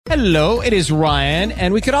Hello, it is Ryan,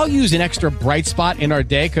 and we could all use an extra bright spot in our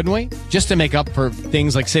day, couldn't we? Just to make up for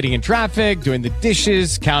things like sitting in traffic, doing the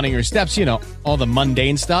dishes, counting your steps, all the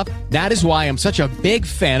mundane stuff. That is why I'm such a big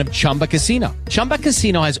fan of Chumba Casino. Chumba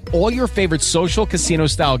Casino has all your favorite social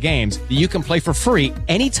casino-style games that you can play for free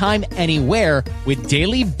anytime, anywhere with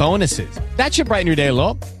daily bonuses. That should brighten your day a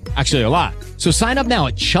little. Actually, a lot. So sign up now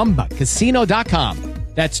at ChumbaCasino.com.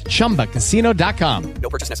 That's ChumbaCasino.com. No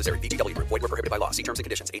purchase necessary. VGW Group. Void where prohibited by law. See terms and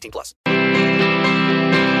conditions. 18+.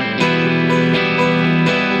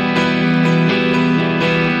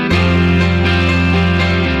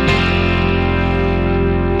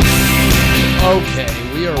 Okay,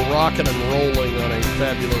 we are rocking and rolling on a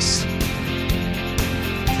fabulous...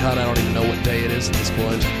 God, I don't even know what day it is at this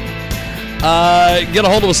point. Get a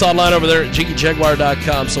hold of us online over there at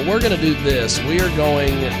JiggyJaguar.com. So we're going to do this. We are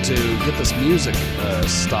going to get this music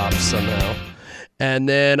stopped somehow. And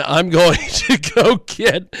then I'm going to go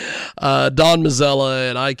get Don Mazzella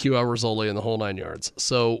and IQ Rassolli and the whole nine yards.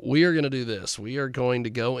 So we are going to do this. We are going to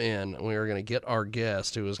go in and we are going to get our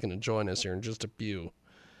guest who is going to join us here in just a few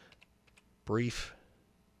brief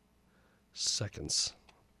seconds.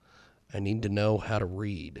 I need to know how to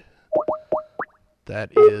read.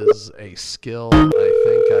 That is a skill I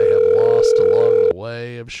think I have lost along the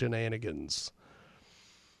way of shenanigans.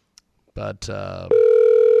 But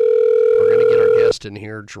we're going to get our guest in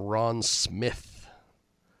here, Jaron Smith.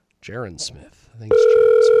 Jaron Smith. I think it's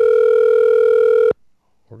Jaron Smith.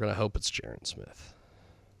 We're going to hope it's Jaron Smith.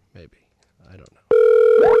 Maybe. I don't know.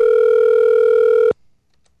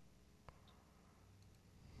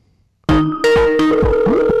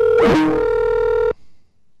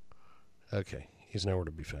 Okay. He's nowhere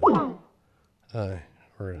to be found. We're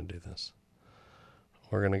going to do this.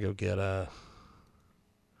 We're going to go get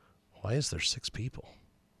Why is there 6 people?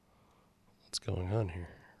 What's going on here?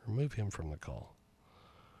 Remove him from the call.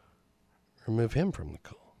 Remove him from the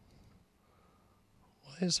call.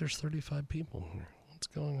 Why is there 35 people here? What's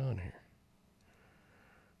going on here?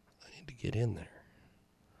 I need to get in there.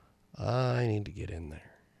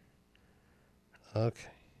 Okay.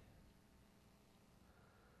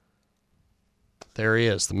 There he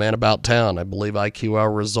is, the man about town. I believe IQ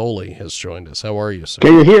Rassolli has joined us. How are you, sir?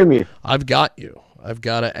 Can you hear me? I've got you. I've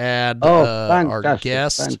got to add our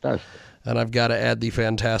guest, fantastic. And I've got to add the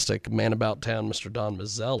fantastic man about town, Mr. Don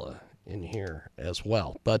Mazzella, in here as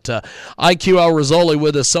well. But IQ Rassolli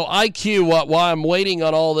with us. So IQ, while I'm waiting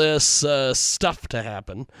on all this stuff to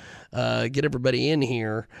happen, get everybody in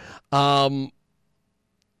here. What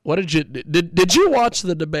did you watch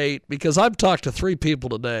the debate? Because I've talked to 3 people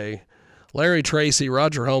today. Larry Tracy,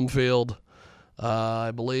 Roger Homefield,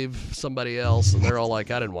 I believe somebody else, and they're all like,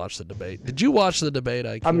 I didn't watch the debate. Did you watch the debate,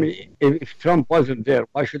 IQ? I mean, if Trump wasn't there,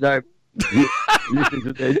 why should I listen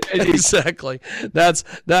to that? Exactly. That's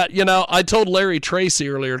that. I told Larry Tracy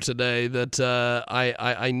earlier today that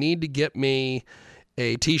I need to get me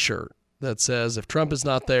a T-shirt that says, if Trump is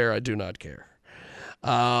not there, I do not care,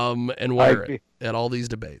 and wear it at all these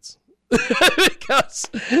debates. Because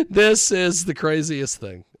this is the craziest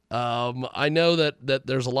thing. I know that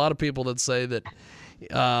there's a lot of people that say that,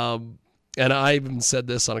 and I even said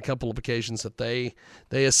this on a couple of occasions, that they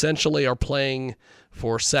essentially are playing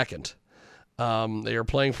for second. They are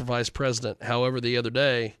playing for vice president. However, the other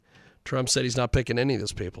day, Trump said he's not picking any of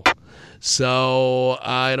those people. So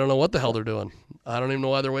I don't know what the hell they're doing. I don't even know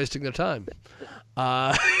why they're wasting their time.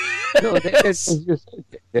 No, they're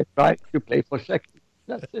trying to play for second.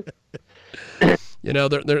 That's it.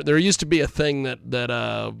 There used to be a thing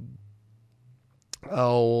that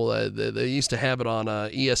they used to have it on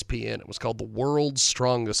ESPN. It was called The World's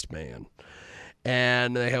Strongest Man,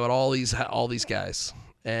 and they have all these guys,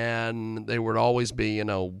 and they would always be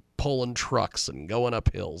pulling trucks and going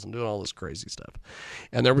up hills and doing all this crazy stuff.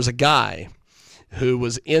 And there was a guy who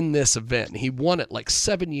was in this event. He won it like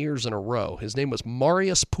 7 years in a row. His name was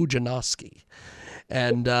Mariusz Pudzianowski,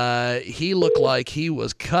 and he looked like he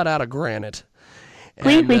was cut out of granite.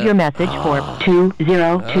 Please leave your message for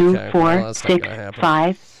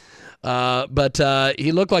 2024655. But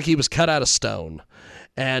he looked like he was cut out of stone.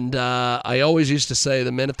 And I always used to say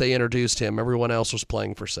the minute they introduced him, everyone else was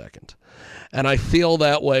playing for second. And I feel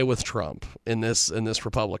that way with Trump in this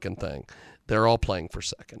Republican thing. They're all playing for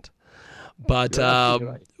second. But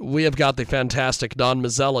we have got the fantastic Don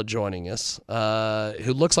Mazzella joining us,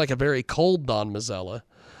 who looks like a very cold Don Mazzella.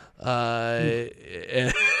 I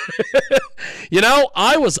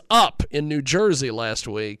was up in New Jersey last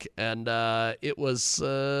week, and it was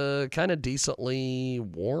kind of decently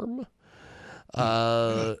warm.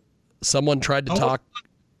 Someone tried to talk.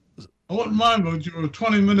 I wouldn't mind, but you were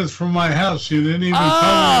 20 minutes from my house. You didn't even tell me.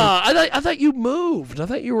 I thought you moved. I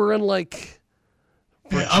thought you were in like.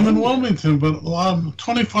 Yeah, I'm in Wilmington, but I'm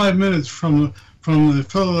 25 minutes from the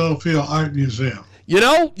Philadelphia Art Museum. You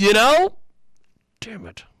know. Damn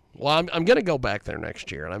it. Well, I'm going to go back there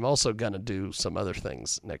next year, and I'm also going to do some other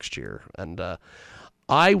things next year. And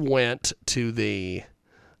I went to the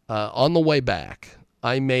on the way back.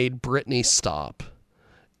 I made Brittany stop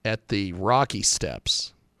at the Rocky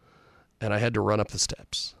Steps, and I had to run up the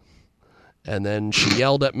steps. And then she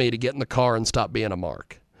yelled at me to get in the car and stop being a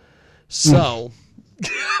mark. So, we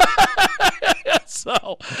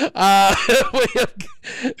have,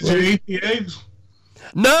 Did you eat the eggs?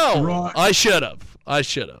 No, Right. I should have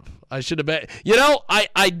been. You know,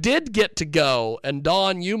 I did get to go, and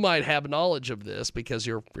Don, you might have knowledge of this because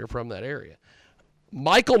you're from that area.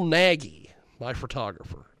 Michael Nagy, my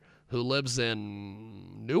photographer, who lives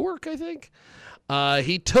in Newark, I think,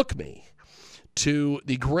 he took me to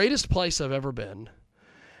the greatest place I've ever been.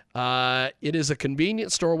 It is a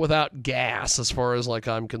convenience store without gas, as far as like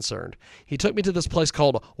I'm concerned. He took me to this place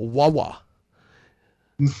called Wawa.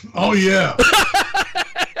 Oh, yeah.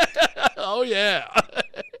 Oh, yeah.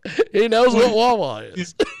 He knows what Wawa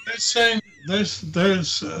is.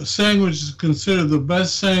 There's sandwich is considered the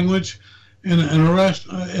best sandwich in a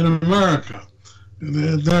restaurant in America.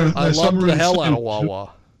 I love the hell out of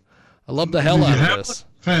Wawa. I love the hell out of this.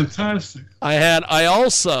 Fantastic. I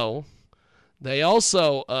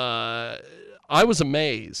was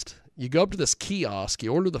amazed. You go up to this kiosk,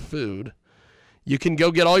 you order the food, you can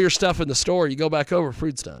go get all your stuff in the store, you go back over,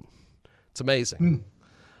 food's done. It's amazing.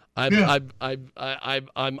 I'm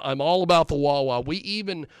all about the Wawa. We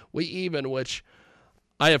even which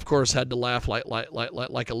I of course had to laugh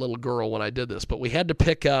like a little girl when I did this, but we had to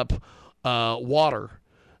pick up water,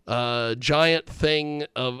 giant thing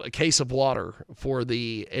of a case of water for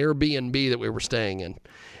the Airbnb that we were staying in,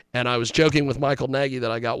 and I was joking with Michael Nagy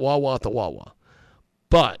that I got Wawa at the Wawa,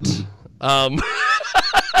 but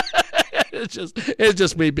it's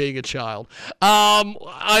just me being a child.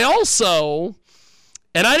 I also.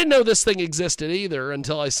 And I didn't know this thing existed either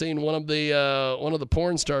until I seen one of the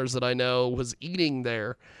porn stars that I know was eating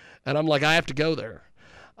there, and I'm like, I have to go there.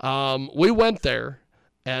 We went there,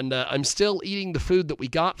 and I'm still eating the food that we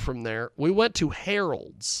got from there. We went to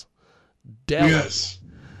Harold's Deli, Yes.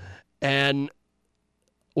 and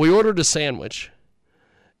we ordered a sandwich,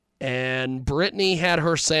 and Brittany had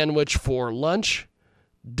her sandwich for lunch,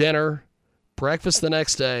 dinner, breakfast the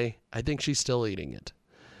next day. I think she's still eating it.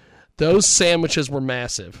 Those sandwiches were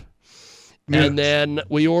massive. Yes. And then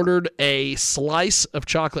we ordered a slice of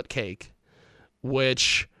chocolate cake,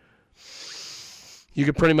 which you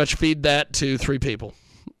could pretty much feed that to 3 people.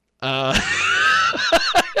 And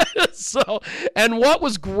what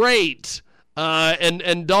was great,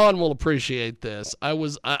 and Dawn will appreciate this,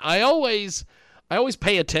 I always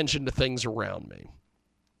pay attention to things around me.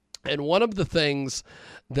 And one of the things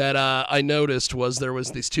that I noticed was there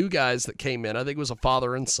was these 2 guys that came in. I think it was a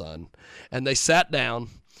father and son. And they sat down,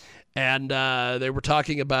 and they were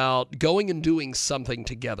talking about going and doing something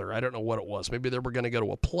together. I don't know what it was. Maybe they were going to go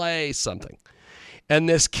to a play, something. And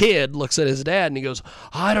this kid looks at his dad, and he goes,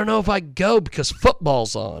 I don't know if I can go because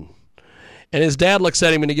football's on. And his dad looks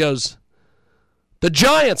at him, and he goes, the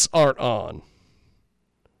Giants aren't on.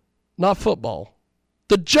 Not football.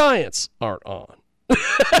 The Giants aren't on.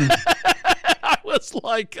 I was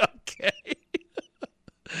like, okay.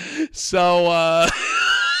 So I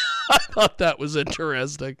thought that was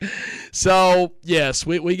interesting. So yes,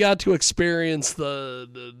 we got to experience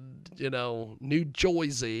the New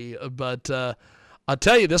Jersey, but I'll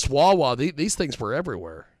tell you, this Wawa, these things were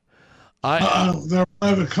everywhere. They're a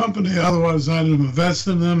private company, otherwise I'd invest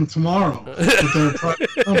in them tomorrow. But they're a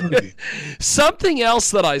private company. Something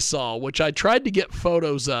else that I saw, which I tried to get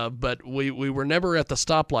photos of, but we were never at the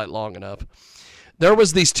stoplight long enough. There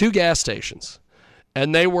was these 2 gas stations,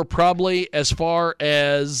 and they were probably as far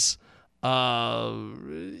as maybe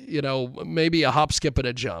a hop, skip, and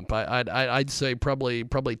a jump. I'd say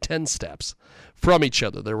probably 10 steps from each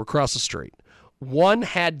other. They were across the street. One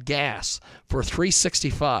had gas for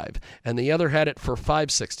 $3.65, and the other had it for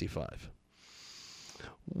 $5.65.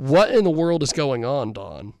 What in the world is going on,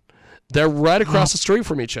 Don? They're right across the street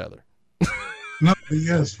from each other. No,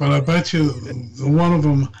 yes, but I bet you one of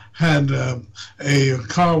them had a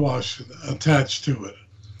car wash attached to it.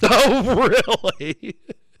 Oh, really?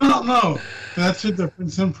 No, that's a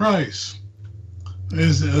difference in price.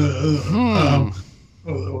 Is the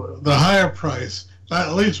higher price.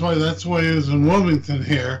 At least that's the way it is in Wilmington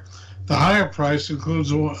here. The higher price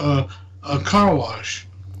includes a car wash.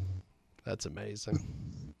 That's amazing.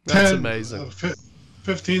 That's amazing.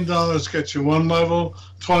 $15 gets you one level,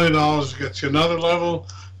 $20 gets you another level,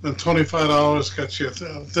 and $25 gets you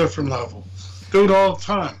a different level. Do it all the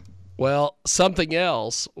time. Well, something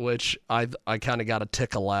else, which I kind of got a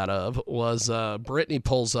tickle out of, was Brittany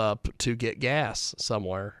pulls up to get gas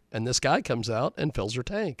somewhere, and this guy comes out and fills her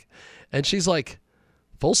tank. And she's like,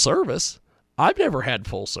 full service? I've never had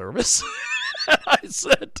full service. I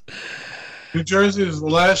said... New Jersey is the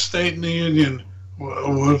last state in the union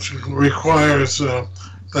which requires that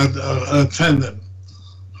an attendant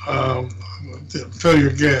fill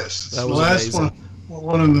your gas. It's That the was last amazing.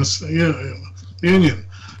 one in this union.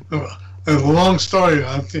 A long story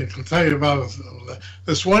I can tell you about.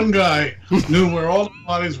 This one guy knew where all the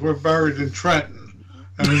bodies were buried in Trenton,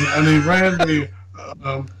 and he ran the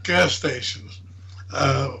gas stations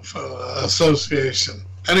association.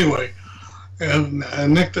 Anyway, and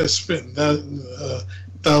Nick Delspina.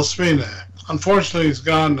 Unfortunately, he's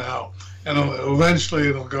gone now, and eventually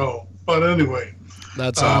it'll go. But anyway,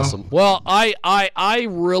 that's awesome. Well, I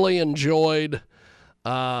really enjoyed.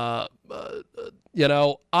 I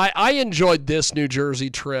enjoyed this New Jersey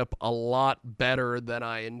trip a lot better than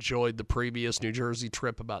I enjoyed the previous New Jersey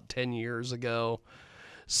trip about 10 years ago.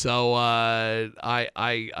 So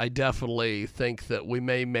I definitely think that we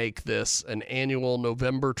may make this an annual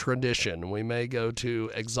November tradition. We may go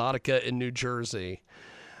to Exotica in New Jersey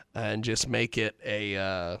and just make it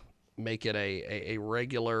a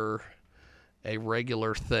regular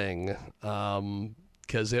thing.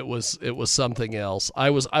 Because it was something else. I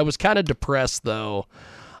was kind of depressed though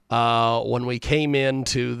when we came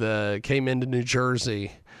into New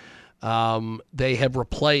Jersey. They have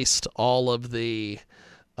replaced all the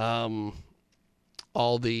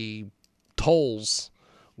tolls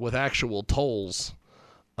with actual tolls.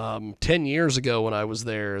 10 years ago when I was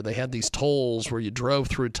there, they had these tolls where you drove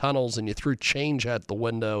through tunnels and you threw change out the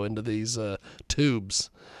window into these tubes,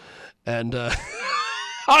 and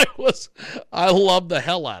I loved the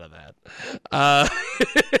hell out of that.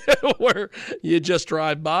 Where you just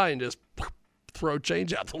drive by and just throw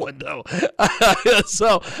change out the window.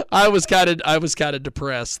 So I was kind of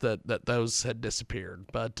depressed that those had disappeared.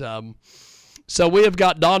 But so we have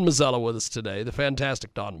got Don Mazzella with us today, the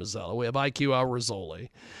fantastic Don Mazzella. We have IQ Al Rassolli.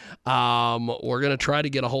 We're going to try to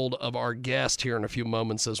get a hold of our guest here in a few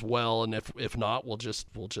moments as well, and if not, we'll just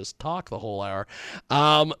talk the whole hour.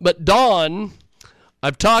 But Don,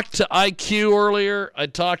 I've talked to IQ earlier. I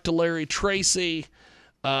talked to Larry Tracy.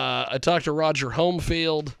 I talked to Roger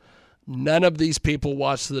Homefield. None of these people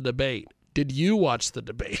watched the debate. Did you watch the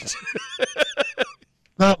debate?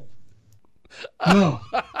 No.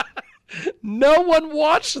 No one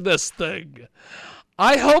watched this thing.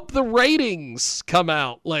 I hope the ratings come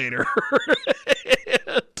out later.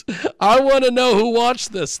 I want to know who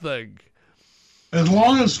watched this thing. As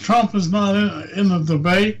long as Trump is not in the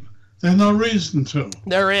debate, there's no reason to.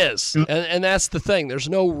 There is. And that's the thing. There's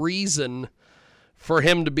no reason for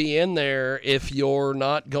him to be in there if you're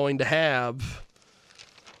not going to have,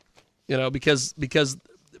 because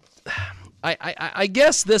I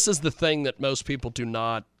guess this is the thing that most people do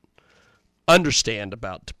not understand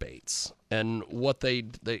about debates and what they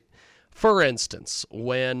for instance,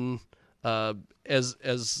 when as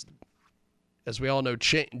we all know,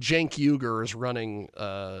 Cenk Uygur is running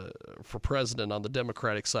for president on the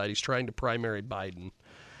Democratic side. He's trying to primary Biden.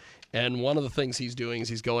 And one of the things he's doing is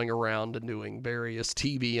he's going around and doing various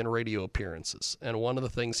TV and radio appearances. And one of the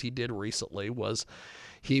things he did recently was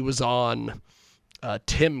he was on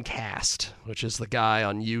Timcast, which is the guy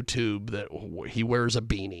on YouTube that he wears a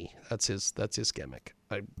beanie. That's his gimmick.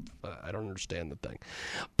 I don't understand the thing.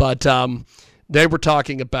 But they were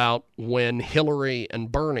talking about when Hillary and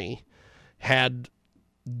Bernie had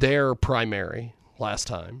their primary last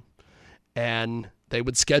time, and they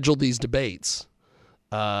would schedule these debates.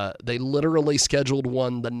 They literally scheduled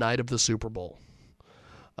one the night of the Super Bowl.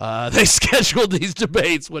 They scheduled these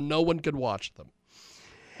debates when no one could watch them.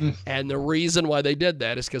 And the reason why they did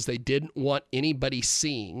that is because they didn't want anybody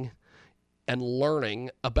seeing and learning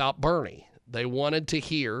about Bernie. They wanted to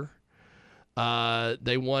hear,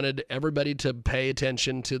 they wanted everybody to pay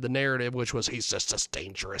attention to the narrative, which was he's just a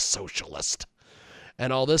dangerous socialist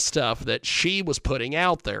and all this stuff that she was putting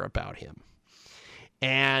out there about him.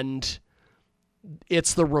 And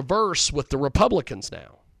it's the reverse with the Republicans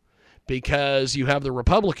now, because you have the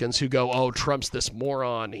Republicans who go, oh, Trump's this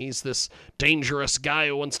moron. He's this dangerous guy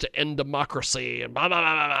who wants to end democracy and blah, blah,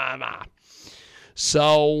 blah, blah, blah.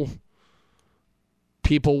 So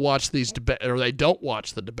people watch these debates, or they don't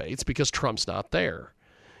watch the debates because Trump's not there.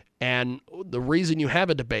 And the reason you have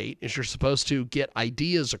a debate is you're supposed to get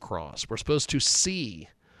ideas across. We're supposed to see,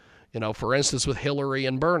 For instance, with Hillary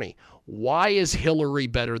and Bernie. Why is Hillary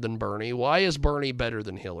better than Bernie? Why is Bernie better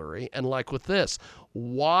than Hillary? And like with this,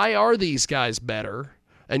 why are these guys better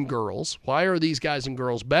and girls? Why are these guys and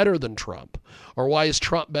girls better than Trump? Or why is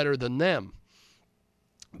Trump better than them?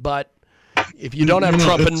 But if you don't have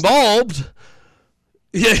Trump involved,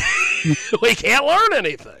 we can't learn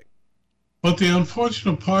anything. But the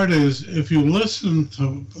unfortunate part is, if you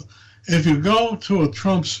go to a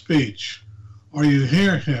Trump speech or you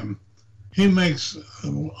hear him, he makes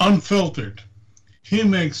unfiltered. He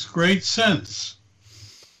makes great sense.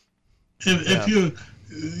 If you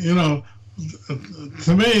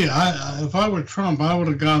to me, if I were Trump, I would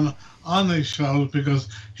have gone on these shows because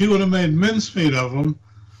he would have made mincemeat of them,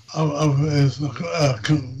 of his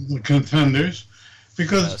contenders,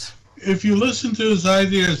 because if you listen to his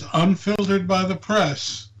ideas unfiltered by the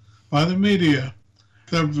press, by the media,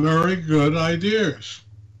 they're very good ideas.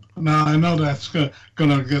 Now, I know that's going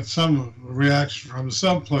to get some reaction from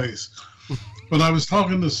someplace, but I was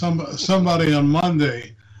talking to somebody on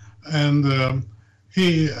Monday, and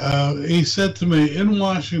he said to me, in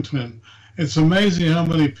Washington, it's amazing how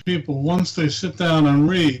many people, once they sit down and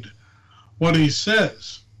read what he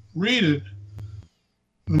says, read it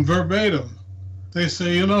verbatim, they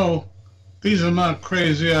say, these are not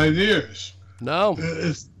crazy ideas. No.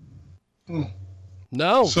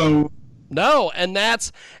 No. So. No, and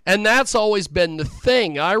that's always been the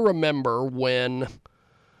thing. I remember when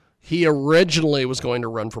he originally was going to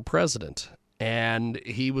run for president, and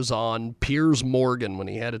he was on Piers Morgan when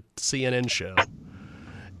he had a CNN show.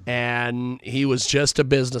 And he was just a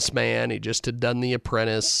businessman. He just had done The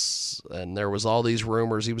Apprentice, and there was all these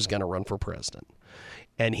rumors he was going to run for president.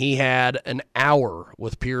 And he had an hour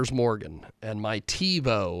with Piers Morgan, and my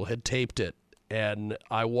TiVo had taped it. And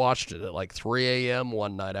I watched it at like 3 a.m.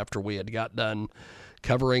 one night after we had got done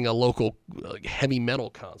covering a local heavy metal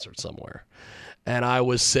concert somewhere. And I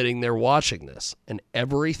was sitting there watching this. And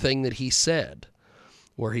everything that he said,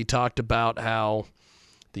 where he talked about how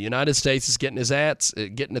the United States is getting its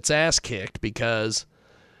ass kicked because,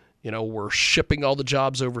 we're shipping all the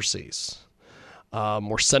jobs overseas.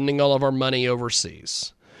 We're sending all of our money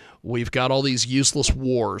overseas. We've got all these useless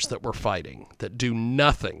wars that we're fighting that do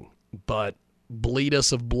nothing but bleed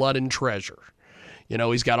us of blood and treasure.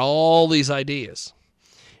 He's got all these ideas.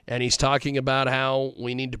 And he's talking about how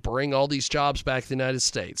we need to bring all these jobs back to the United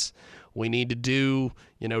States. We need to do,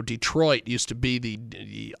 Detroit used to be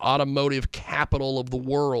the automotive capital of the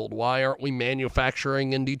world. Why aren't we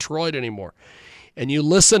manufacturing in Detroit anymore? And you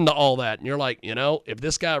listen to all that, and you're like, if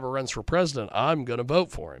this guy ever runs for president, I'm going to vote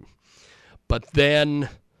for him. But then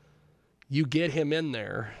you get him in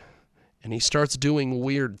there, and he starts doing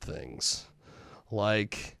weird things.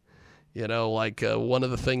 Like one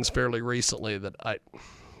of the things fairly recently that I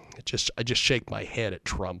just shake my head at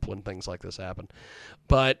Trump when things like this happen.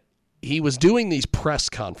 But he was doing these press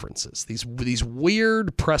conferences, these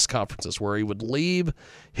weird press conferences where he would leave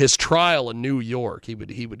his trial in New York. He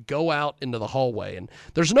would go out into the hallway, and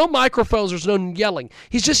there's no microphones, there's no yelling.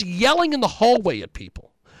 He's just yelling in the hallway at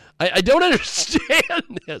people. I don't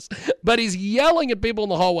understand this, but he's yelling at people in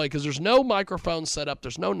the hallway because there's no microphone set up,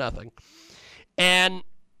 there's no nothing. And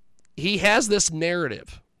he has this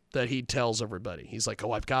narrative that he tells everybody. He's like,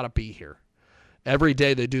 I've got to be here. Every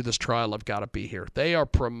day they do this trial, I've got to be here. They are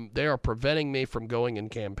preventing me from going and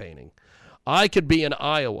campaigning. I could be in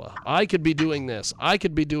Iowa. I could be doing this. I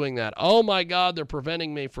could be doing that. Oh, my God, they're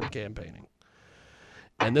preventing me from campaigning.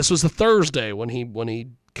 And this was the Thursday when he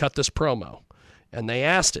cut this promo. And they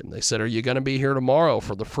asked him, they said, are you going to be here tomorrow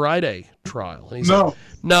for the Friday trial? And he said,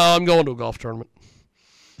 no, I'm going to a golf tournament.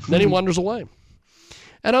 And then he wanders away.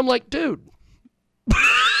 And I'm like, dude,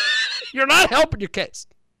 you're not helping your case.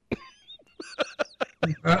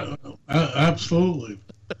 Absolutely.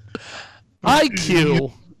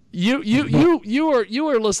 IQ. You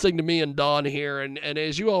are listening to me and Don here, and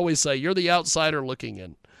as you always say, you're the outsider looking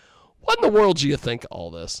in. What in the world do you think of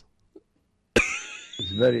all this?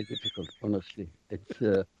 It's very difficult, honestly.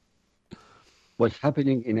 It's what's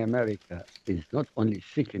happening in America is not only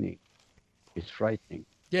sickening, it's frightening.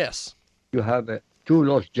 Yes. You have two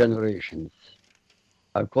lost generations.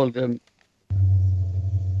 I call them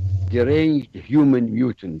deranged human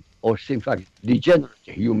mutants, or in fact, degenerate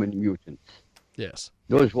human mutants. Yes.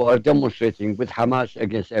 Those who are demonstrating with Hamas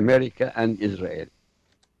against America and Israel.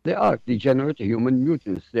 They are degenerate human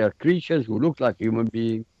mutants. They are creatures who look like human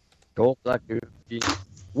beings, talk like human beings,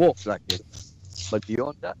 walk like it. But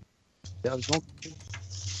beyond that, they are zombies.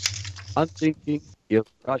 Unthinking,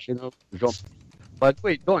 irrational zombies. By the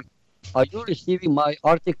way, Don, are you receiving my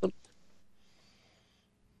article?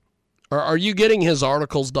 Are you getting his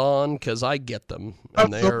articles, Don? Because I get them,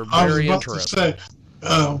 and they are very interesting.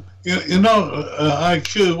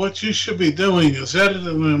 IQ, what you should be doing is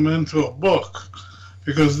editing them into a book,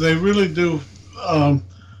 because they really do.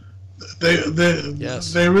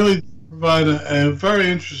 They really provide a very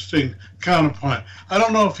interesting counterpoint. I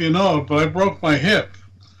don't know if you know it, but I broke my hip.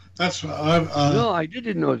 That's no, I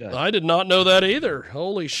didn't know that. I did not know that either.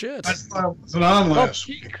 Holy shit! That's why I wasn't on last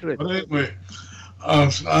week. But anyway,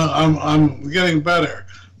 I'm getting better.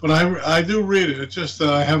 But I do read it. It's just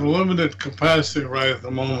that I have a limited capacity right at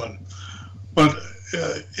the moment. But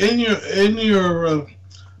in your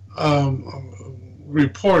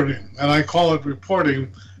reporting, and I call it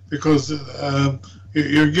reporting because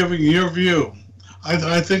you're giving your view.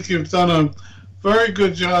 I think you've done a very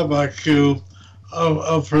good job, IQ,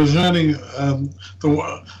 of presenting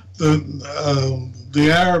the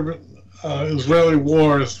Arab-Israeli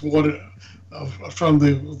war as from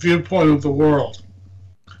the viewpoint of the world.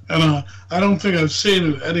 And I don't think I've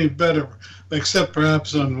seen it any better, except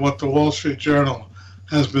perhaps on what the Wall Street Journal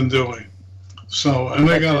has been doing. So, and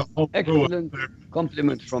they got a whole excellent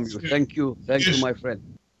compliments from you. Thank you, my friend.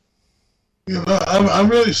 You know, I'm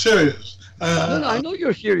really serious. No, I know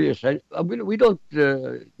you're serious. We don't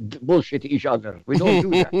bullshit each other. We don't do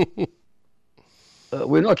that.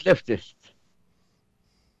 We're not leftists.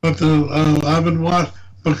 But I've been watching.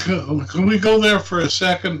 Can we go there for a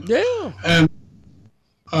second? Yeah. And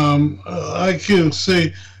I can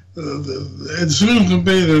see it seems to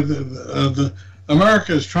be that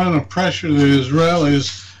America is trying to pressure the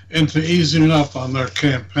Israelis into easing up on their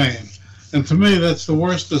campaign. And to me, that's the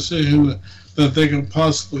worst decision that they can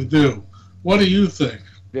possibly do. What do you think?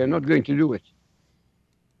 They're not going to do it.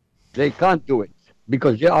 They can't do it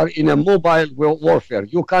because they are in a mobile warfare.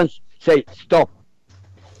 You can't say, stop.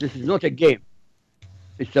 This is not a game.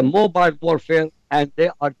 It's a mobile warfare, and they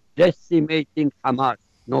are decimating Hamas.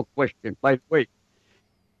 No question. By the way,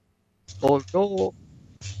 although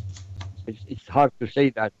it's hard to say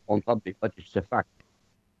that on public, but it's a fact.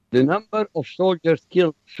 The number of soldiers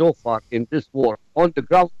killed so far in this war, on the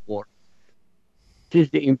ground war, since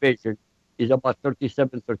the invasion, is about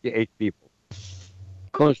 37, 38 people.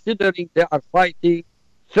 Considering they are fighting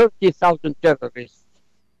 30,000 terrorists,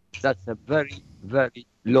 that's a very, very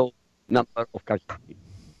low number of casualties.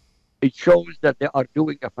 It shows that they are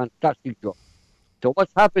doing a fantastic job. So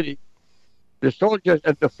what's happening? The soldiers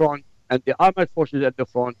at the front and the armed forces at the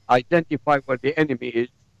front identify where the enemy is.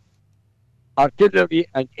 Artillery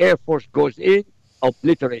and air force goes in,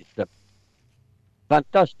 obliterates them.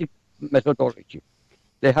 Fantastic methodology.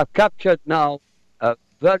 They have captured now a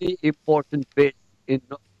very important base in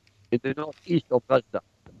the northeast of Gaza.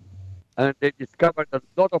 And they discovered a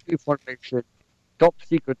lot of information, top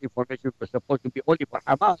secret information, was supposed to be only for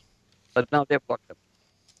Hamas, but now they've got them.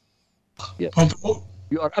 Yes.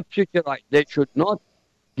 You are absolutely right. They should not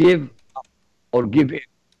give up or give in.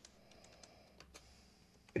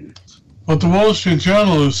 But the Wall Street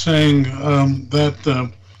Journal is saying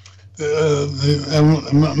that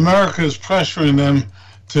America is pressuring them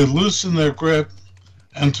to loosen their grip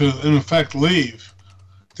and to, in effect, leave.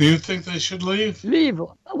 Do you think they should leave? Leave?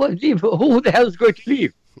 Well, leave? Who the hell is going to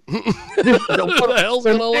leave? Who the hell's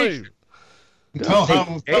going to leave? Tell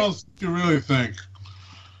us what you really think.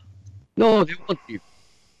 No, they won't leave.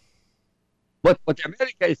 But what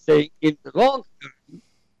America is saying, in the long term,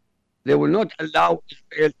 they will not allow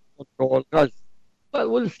Israel to control Gaza. Well,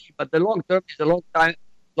 we'll see. But the long term is a long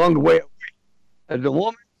way away. At the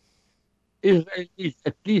moment, Israel needs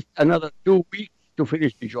at least another 2 weeks to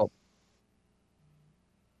finish the job.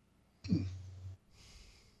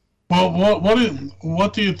 Well,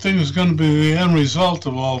 what do you think is going to be the end result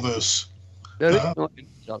of all this? There is no end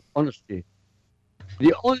result, honestly.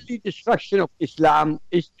 The only destruction of Islam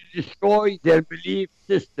is to destroy their belief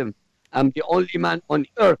system. I'm the only man on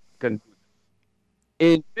earth who can do that.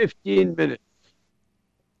 In 15 minutes.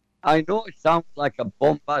 I know it sounds like a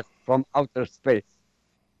bombast from outer space,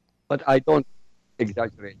 but I don't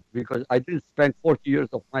exaggerate because I didn't spend 40 years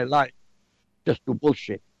of my life just to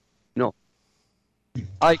bullshit. No.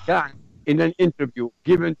 I can, in an interview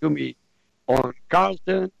given to me on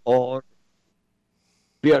Carlton or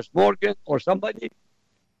Piers Morgan or somebody,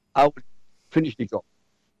 I would finish the job.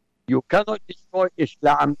 You cannot destroy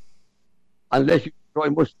Islam unless you destroy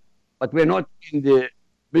Muslims. But we're not in the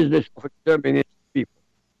business of exterminating people.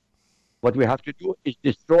 What we have to do is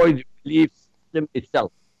destroy the belief system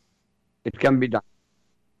itself. It can be done.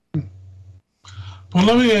 Well,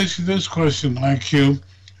 let me ask you this question, IQ.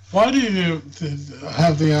 Why do you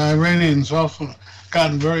have the Iranians often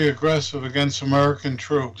gotten very aggressive against American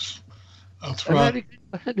troops? The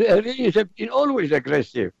Iranians have been always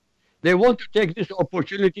aggressive. They want to take this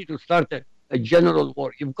opportunity to start a general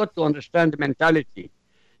war. You've got to understand the mentality.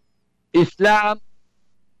 Islam,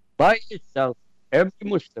 by itself, every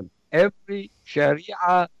Muslim, every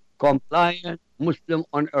Sharia compliant Muslim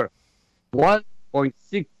on earth,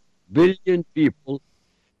 1.6 billion people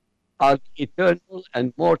are the eternal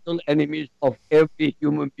and mortal enemies of every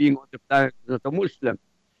human being on the planet that a Muslim.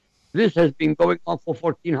 This has been going on for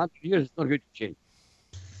 1400 years. It's not going to change.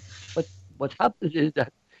 But what happens is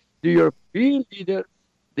that the European leaders,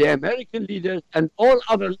 the American leaders, and all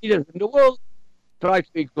other leaders in the world try to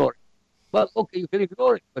ignore it. Well, okay, you can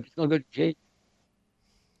ignore it, but it's not going to change.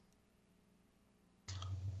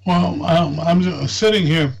 Well, I'm just sitting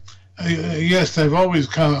here. Yes, they've always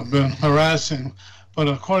kind of been harassing, but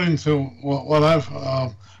according to what I've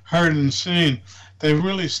heard and seen, they've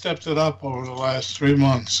really stepped it up over the last 3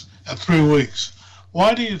 months, 3 weeks.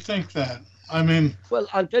 Why do you think that? I mean, well,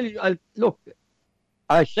 I'll tell you. Look,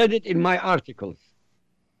 I said it in my articles.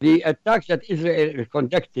 The attacks that Israel is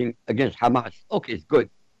conducting against Hamas, okay, it's good.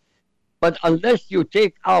 But unless you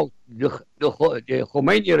take out the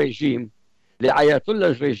Khomeini regime, the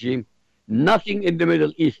Ayatollah's regime, nothing in the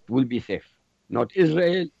Middle East will be safe. Not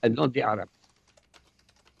Israel and not the Arabs.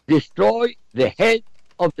 Destroy the head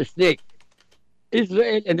of the snake.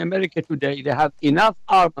 Israel and America today, they have enough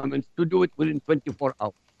armaments to do it within 24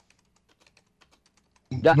 hours.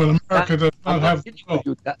 but America does not have.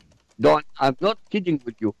 Don, I'm not kidding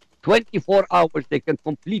with you. 24 hours, they can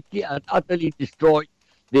completely and utterly destroy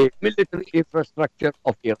the military infrastructure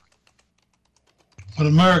of Iran. But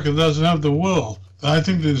America doesn't have the will. I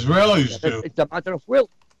think the Israelis do. It's a matter of will.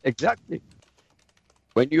 Exactly.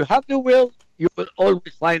 When you have the will, you will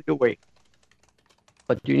always find a way.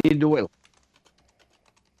 But you need the will.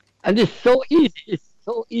 And it's so easy. It's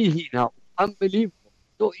so easy now. Unbelievable.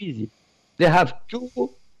 So easy. They have 2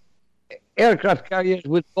 aircraft carriers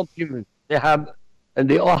with complements. They have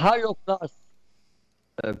the Ohio class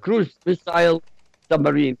cruise missile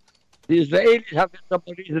submarine. The Israelis have the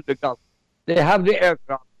submarines in the Gulf. They have the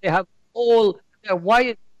aircraft. They have all. They're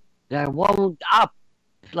wound up.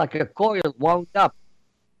 It's like a coil wound up.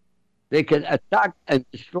 They can attack and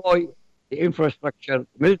destroy the infrastructure,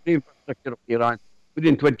 military infrastructure of Iran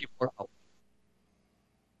within 24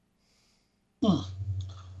 hours.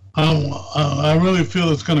 I really feel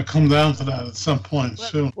it's going to come down to that at some point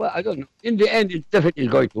soon. Well, I don't know. In the end, it definitely is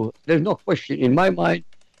going to. There's no question in my mind.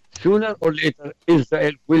 Sooner or later,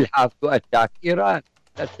 Israel will have to attack Iran.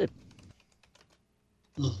 That's it.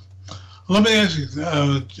 Let me ask you,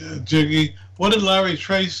 Jiggy, what did Larry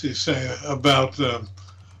Tracy say about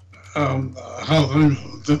how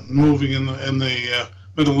things moving in the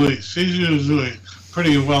Middle East? He's usually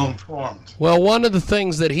pretty well informed. Well, one of the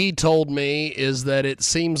things that he told me is that it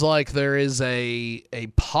seems like there is a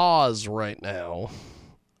pause right now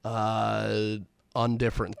on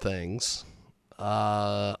different things.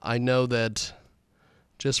 I know that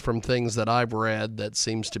just from things that I've read, that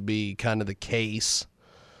seems to be kind of the case.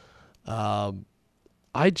 I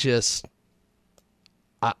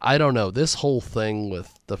don't know. This whole thing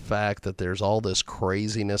with the fact that there's all this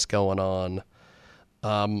craziness going on.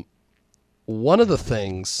 One of the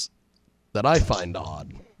things that I find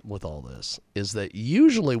odd with all this is that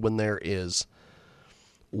usually when there is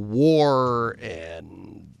war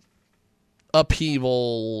and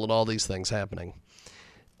upheaval and all these things happening,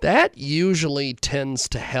 that usually tends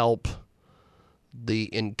to help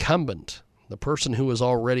the incumbent, the person who is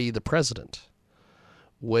already the president,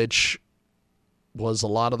 which was a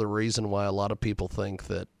lot of the reason why a lot of people think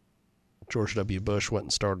that George W. Bush went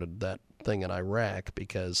and started that thing in Iraq,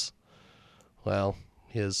 because, well,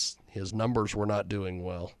 his numbers were not doing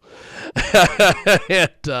well.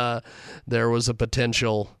 And there was a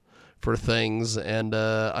potential for things. And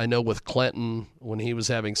I know with Clinton, when he was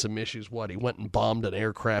having some issues, he went and bombed an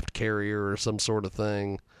aircraft carrier or some sort of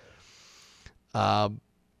thing. I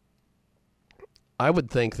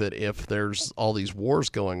would think that if there's all these wars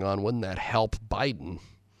going on, wouldn't that help Biden?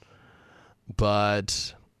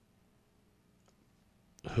 But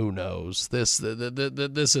who knows? This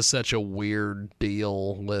is such a weird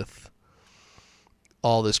deal with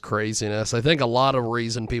all this craziness. I think a lot of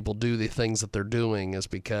reason people do the things that they're doing is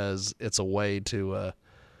because it's a way to,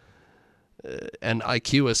 and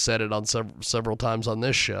IQ has said it on several times on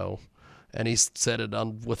this show, and he said it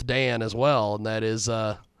with Dan as well, and that is,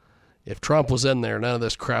 if Trump was in there, none of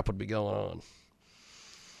this crap would be going on.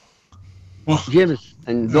 Well, James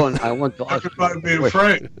and Don, I want to ask you. Be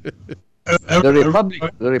afraid.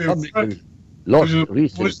 The Republicans lost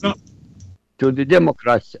recently to the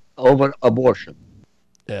Democrats over abortion.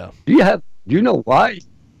 Yeah. Do you know why?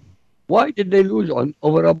 Why did they lose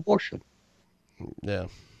over abortion? Yeah.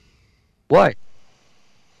 Why?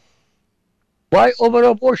 Why over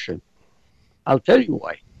abortion? I'll tell you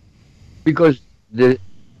why. Because the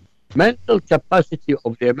mental capacity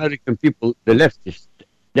of the American people, the leftists,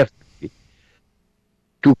 definitely,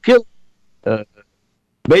 to kill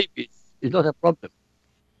babies is not a problem.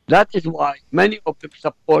 That is why many of them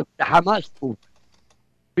support the Hamas movement,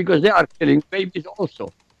 because they are killing babies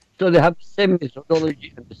also. So they have the same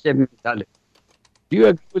methodology and the same mentality. Do you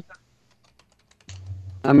agree with that?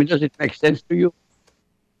 I mean, does it make sense to you?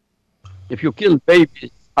 If you kill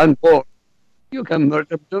babies unborn, you can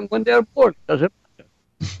murder them when they are born. Doesn't matter.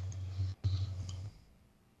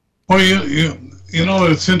 Well, you know,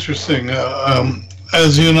 it's interesting.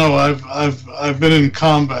 As you know, I've been in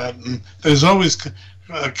combat, and there's always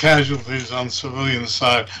casualties on the civilian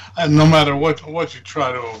side, and no matter what you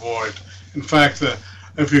try to avoid. In fact,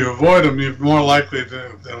 if you avoid them, you're more likely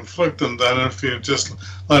to inflict them than if you just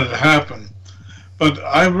let it happen. But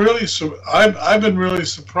I've been really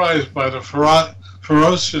surprised by the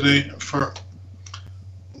ferocity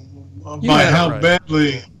by how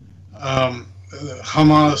badly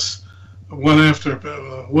Hamas went after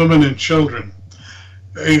women and children.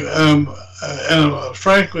 And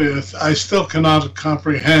frankly, I still cannot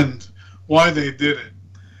comprehend why they did it.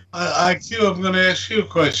 I'm going to ask you a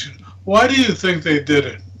question. Why do you think they did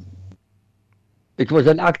it? It was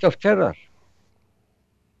an act of terror.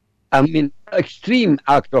 I mean, extreme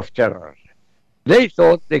act of terror. They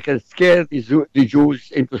thought they could scare the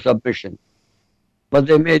Jews into submission. But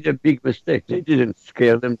they made a big mistake. They didn't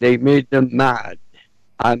scare them. They made them mad.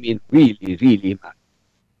 I mean, really, really mad.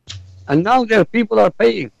 And now their people are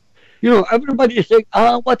paying. You know, everybody is saying,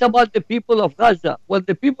 what about the people of Gaza? Well,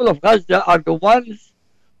 the people of Gaza are the ones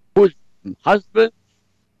whose husbands,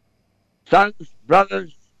 sons,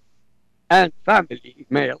 brothers, and family,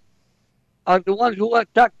 male, are the ones who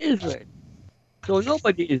attacked Israel. So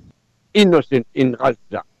nobody is innocent in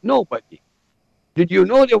Gaza. Nobody. Did you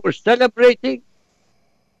know they were celebrating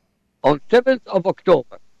on 7th of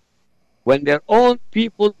October when their own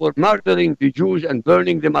people were murdering the Jews and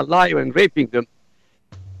burning them alive and raping them?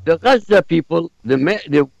 The Gaza people,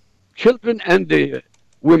 the children and the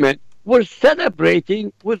women, were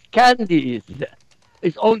celebrating with candies.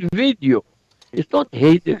 It's on video. It's not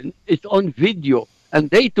hidden. It's on video. And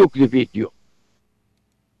they took the video.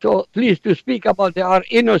 So please, to speak about they are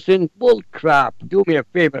innocent, bull crap. Do me a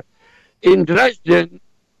favor. In Dresden,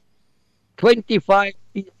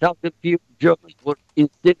 25,000 people, Germans, were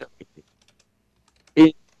incinerated.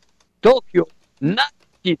 In Tokyo,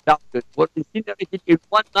 90,000 were incinerated in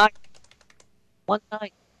one night. One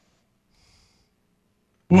night.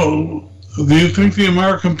 Well, do you think the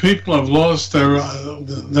American people have lost their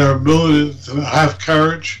ability to have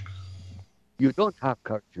courage? You don't have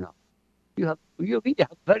courage now. You really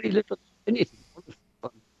have very little anything.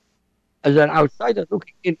 As an outsider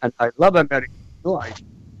looking in, and I love America,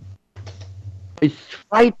 it's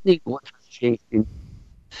frightening what has changed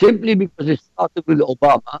simply because it started with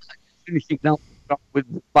Obama and it's finishing now with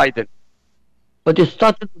Biden. But it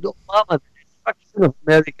started with Obama. The destruction of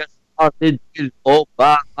America started with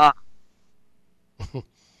Obama.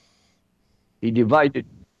 He divided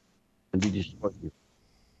and he destroyed you.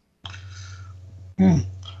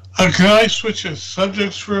 Can I switch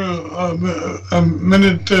subjects for a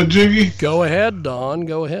minute, Jiggy? Go ahead, Don.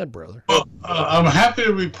 Go ahead, brother. Well, I'm happy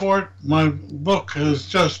to report my book has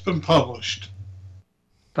just been published.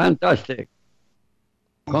 Fantastic.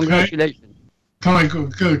 Congratulations. Can I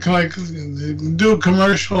do a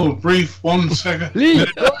commercial, brief, 1 second? Please,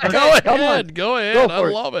 Go ahead. Go ahead. I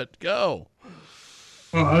love it. Go.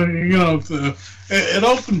 Well, you know, it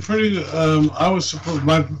opened pretty. I was surprised.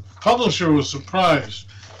 My publisher was surprised.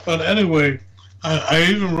 But anyway, I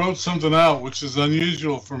even wrote something out, which is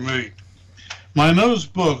unusual for me. My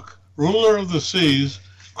newest book, Ruler of the Seas,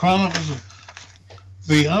 chronicles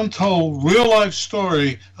the untold real-life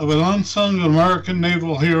story of an unsung American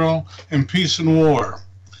naval hero in peace and war.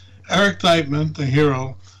 Eric Deitman, the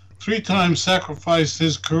hero, 3 times sacrificed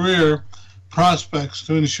his career prospects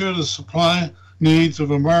to ensure the supply needs of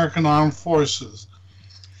American armed forces,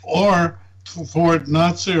 or to thwart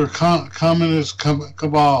Nazi or communist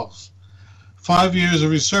cabals. 5 years of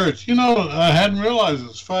research. You know, I hadn't realized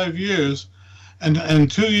this. 5 years, and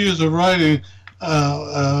 2 years of writing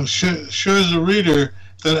assures the reader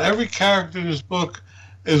that every character in this book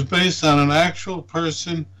is based on an actual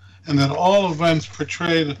person, and that all events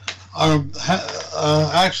portrayed are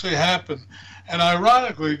actually happened. And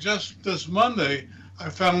ironically, just this Monday, I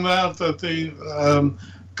found out that the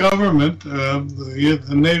government,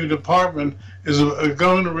 the Navy Department, is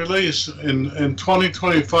going to release in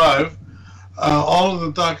 2025 all of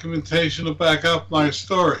the documentation to back up my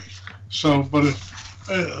story. So, but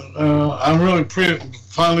I'm really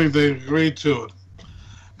finally they agreed to it.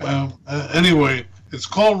 Anyway, it's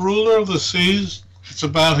called Ruler of the Seas. It's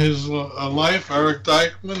about his life, Eric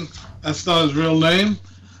Dykman. That's not his real name,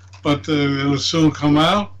 but it will soon come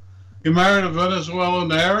out. He married a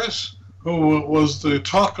Venezuelan heiress who was the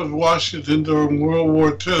talk of Washington during World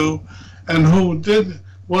War II, and who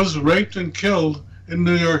was raped and killed in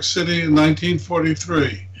New York City in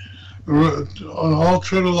 1943. All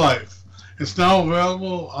true to life. It's now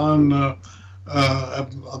available on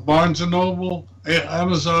Barnes & Noble,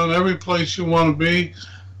 Amazon, every place you want to be,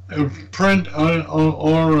 print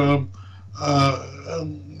or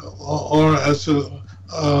as an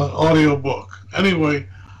audio book. Anyway,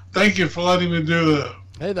 thank you for letting me do that.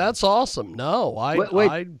 Hey, that's awesome. No,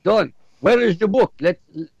 Wait, Don, where is the book? Let's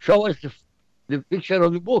show us the picture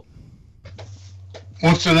of the book.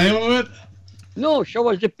 What's the name of it? No, show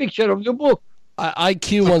us the picture of the book.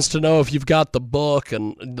 IQ wants to know if you've got the book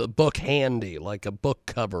and the book handy, like a book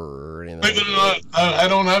cover or anything. I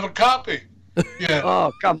don't have a copy. Yeah.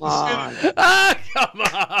 Oh, come on. Come on.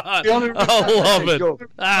 I love it.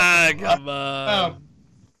 Come on.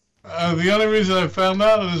 The only reason I found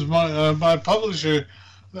out is my publisher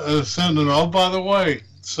sent it. Oh, by the way,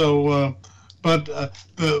 so but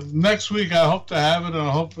the next week I hope to have it, and I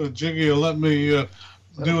hope Jiggy will let me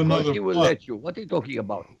do another. He will let you. What are you talking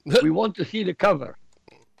about? We want to see the cover.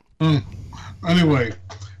 Anyway,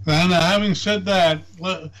 and having said that,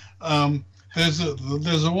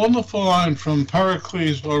 there's a wonderful line from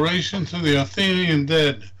Pericles' Oration to the Athenian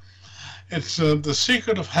Dead. It's the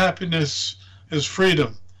secret of happiness is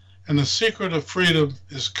freedom, and the secret of freedom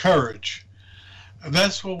is courage. And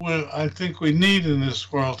that's what I think we need in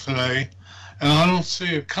this world today, and I don't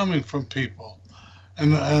see it coming from people.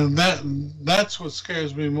 And that's what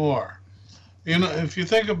scares me more. You know, if you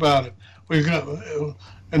think about it, in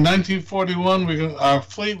 1941 our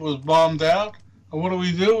fleet was bombed out, and what do?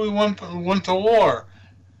 We went to war.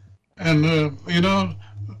 And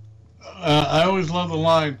I always love the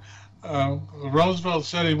line. Roosevelt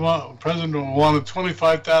said President wanted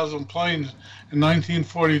 25,000 planes in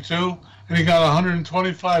 1942, and he got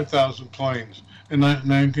 125,000 planes in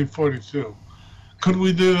 1942. Could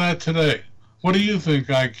we do that today? What do you think,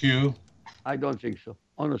 IQ? I don't think so.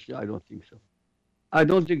 Honestly, I don't think so. I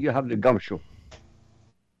don't think you have the gumption.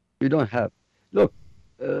 You don't have. Look,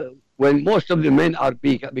 when most of the men are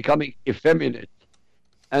becoming effeminate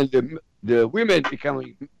and the women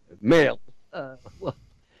becoming male, well,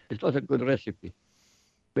 it's not a good recipe.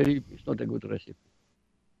 Believe me, it's not a good recipe.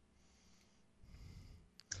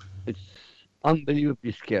 It's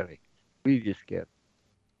unbelievably scary. Really scary.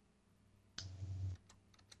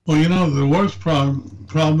 Well, you know, the worst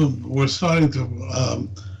problem, we're starting to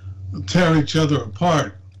tear each other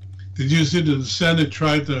apart. Did you see that the Senate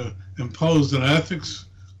tried to impose an ethics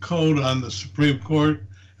code on the Supreme Court,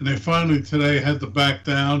 and they finally today had to back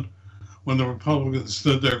down when the Republicans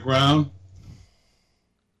stood their ground?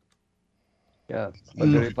 Yeah,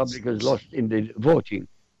 but the Republicans lost in the voting.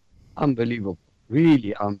 Unbelievable.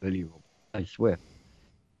 Really unbelievable. I swear.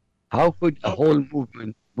 How could a whole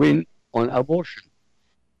movement win on abortion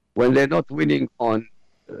when they're not winning on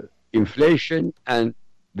inflation and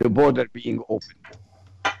the border being open?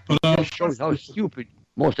 That shows how stupid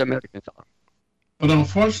most Americans are. But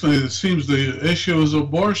unfortunately, it seems the issue is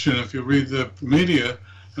abortion if you read the media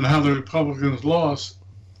and how the Republicans lost.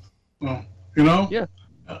 Well, you know? Yeah.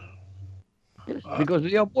 Yes, because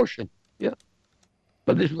of the abortion. Yeah.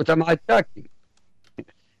 But this is what I'm attacking.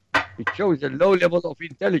 It shows a low level of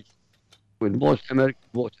intelligence with most American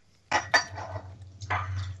voters.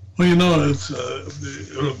 Well, you know, it's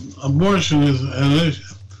abortion is an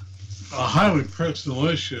issue, a highly personal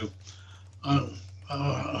issue.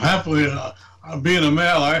 Happily, being a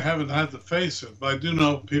male, I haven't had to face it, but I do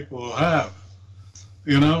know people who have.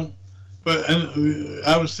 You know, and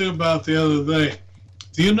I was thinking about the other day.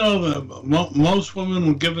 Do you know that most women,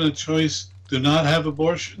 when given a choice, do not have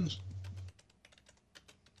abortions?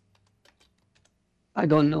 I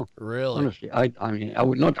don't know. Really? Honestly, I mean, I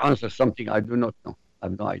would not answer something I do not know. I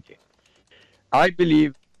have no idea. I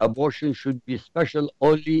believe abortion should be special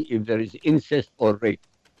only if there is incest or rape,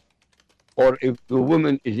 or if the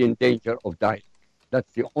woman is in danger of dying.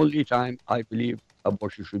 That's the only time I believe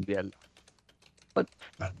abortion should be allowed. But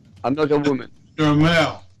I'm not a woman. You're a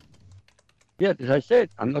male. Yes, as I said,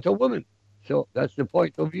 I'm not a woman. So that's the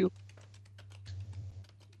point of view.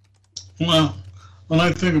 Well, when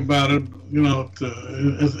I think about it, you know,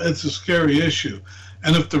 it's a scary issue.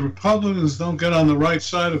 And if the Republicans don't get on the right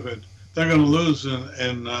side of it, they're going to lose in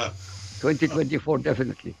 2024,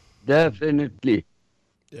 definitely. Definitely.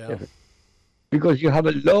 Yeah. Definitely. because you have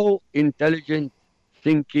a low intelligent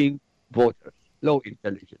thinking voters, low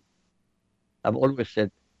intelligence. I've always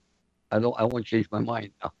said I won't change my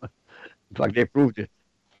mind now. In fact, they proved it.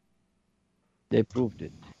 They proved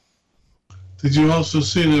it. Did you also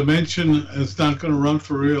see the mention it's not going to run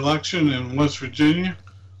for re-election in West Virginia?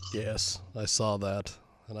 Yes, I saw that,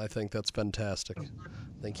 and I think that's fantastic. I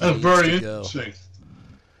think he That's needs very to go. interesting.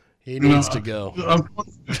 He needs to go.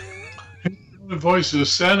 He's the voice of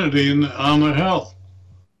sanity on the Hill,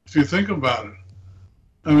 if you think about it.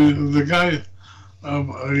 I mean, the guy.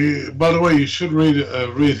 By the way, you should read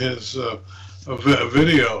his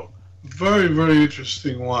video. Very, very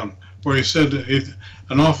interesting one, where he said that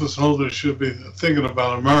an office holder should be thinking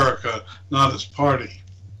about America, not his party.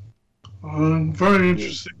 Very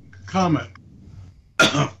interesting comment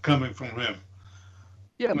coming from him.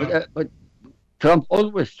 Yeah, but Trump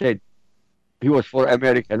always said he was for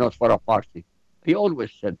America, not for a party. He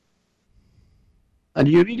always said. And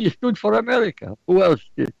he really stood for America. Who else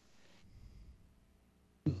did?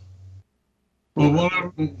 Well,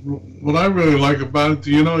 what I really like about it, do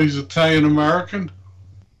you know he's Italian American?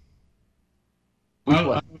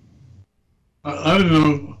 I didn't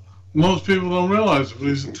know. Most people don't realize it, but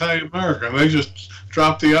he's Italian American. They just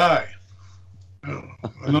drop the I.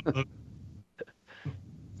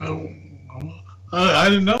 I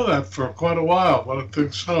didn't know that for quite a while, but I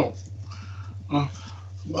think so.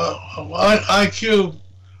 IQ,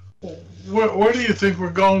 where do you think we're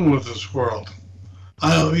going with this world?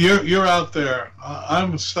 You're out there.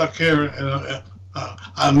 I'm stuck here.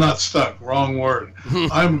 I'm not stuck. Wrong word.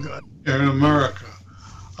 I'm here in America.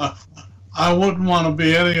 I wouldn't want to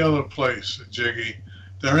be any other place, Jiggy.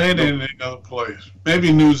 There ain't any other place.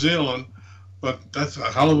 Maybe New Zealand, but that's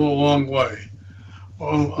a hell of a long way.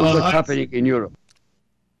 Well, what's happening in Europe?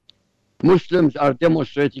 Muslims are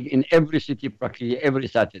demonstrating in every city practically every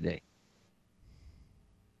Saturday.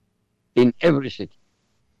 In every city.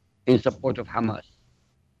 In support of Hamas.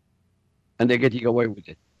 And they're getting away with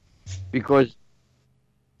it. Because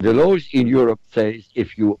the laws in Europe says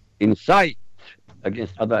if you incite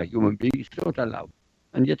against other human beings, it's not allowed.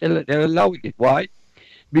 And yet they're allowing it. Why?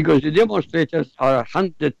 Because the demonstrators are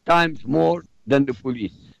 100 times more than the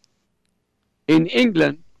police. In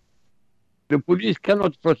England, the police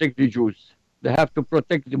cannot protect the Jews. They have to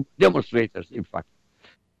protect the demonstrators, in fact.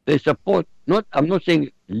 They support, I'm not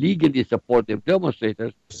saying legally support the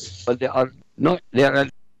demonstrators, but they are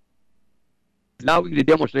allowing the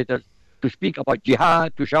demonstrators to speak about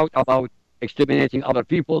jihad, to shout about exterminating other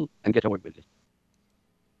people, and get away with it.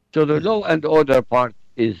 So the law and order part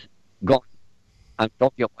is gone. I'm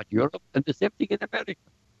talking about Europe, and the same thing in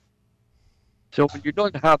America. So when you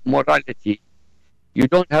don't have morality, you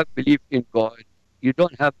don't have belief in God, you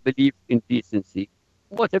don't have belief in decency,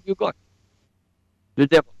 what have you got? The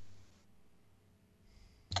devil.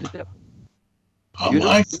 The devil.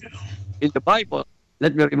 In the Bible,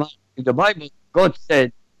 let me remind you, in the Bible, God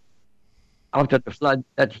said after the flood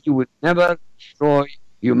that he would never destroy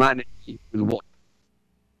humanity with water.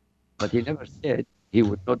 But he never said he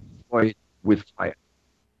would not destroy it with fire.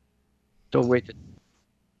 So wait a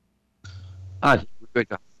minute. We're going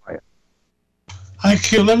to have fire.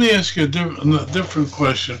 IQ, let me ask you a different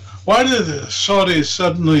question. Why did the Saudis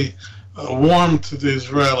suddenly warm to the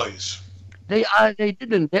Israelis? They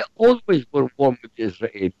didn't. They always were warm with the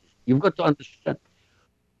Israelis. You've got to understand.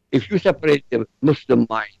 If you separate the Muslim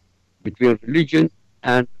mind between religion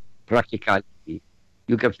and practicality,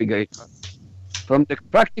 you can figure it out. From the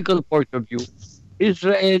practical point of view,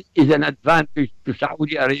 Israel is an advantage to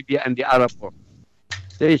Saudi Arabia and the Arab world.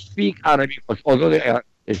 They speak Arabic, although their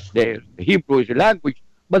Hebrew is a language,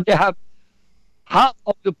 but they have half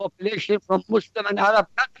of the population from Muslim and Arab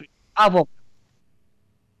countries. Half of them.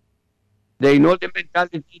 They know the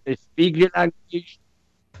mentality, they speak the language,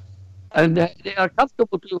 and they are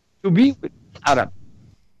comfortable to be with Arab.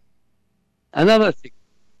 Another thing,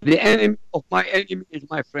 the enemy of my enemy is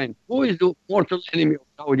my friend. Who is the mortal enemy of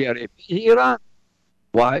Saudi Arabia? It's Iran.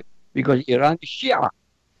 Why? Because Iran is Shia.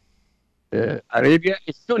 Arabia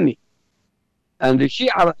is Sunni. And the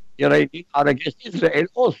Shia Iranians are against Israel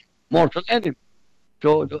also, mortal enemy.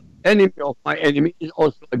 So the enemy of my enemy is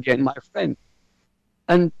also, again, my friend.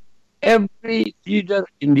 And every leader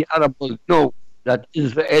in the Arab world knows that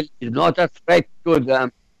Israel is not a threat to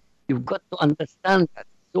them. You've got to understand that.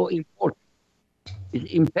 It's so important.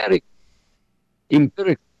 It's empirical.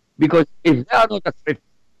 Because if they are not a threat,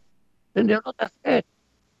 then they're not a threat.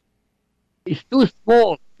 It's too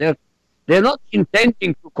small. They're not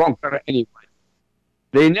intending to conquer anyone.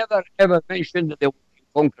 They never ever mentioned that they would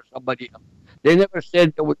conquer somebody else. They never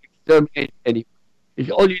said they would exterminate anyone. It's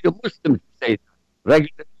only the Muslims who say that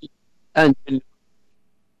regularly and deliver.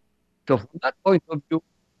 So from that point of view,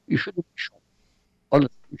 you shouldn't be shocked.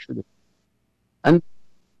 Honestly, you shouldn't. And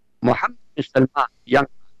Mohammed bin Salman, young man,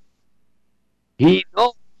 he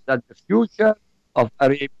knows that the future of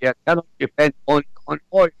Arabia cannot depend only on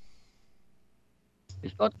oil.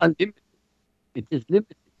 It's not unlimited. It is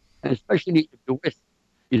limited. And especially if the West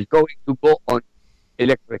is going to go on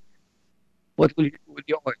electric. What will he do with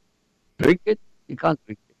the oil? Drink it? He can't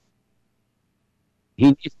drink it. He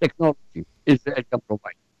needs technology. Israel can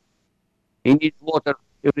provide. He needs water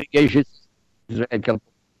irrigation. Israel can provide.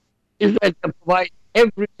 Israel can provide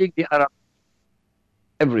everything the Arabs need.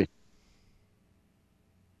 Everything.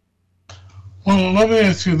 Well, let me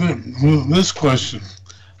ask you this question.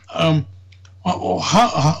 How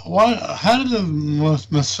did the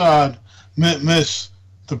Mossad miss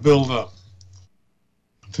the build-up?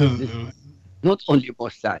 Not only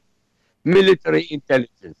Mossad, military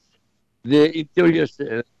intelligence, the interior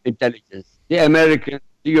intelligence, the Americans,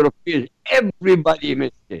 the Europeans, everybody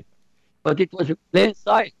missed it. But it was in plain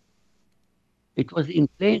sight. It was in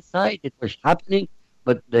plain sight. It was happening,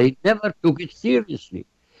 but they never took it seriously.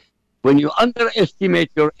 When you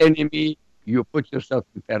underestimate your enemy, you put yourself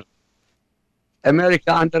in peril.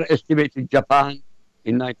 America underestimated Japan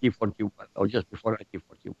in 1941, or just before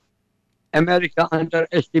 1941. America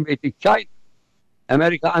underestimated China.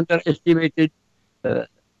 America underestimated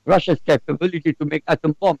Russia's capability to make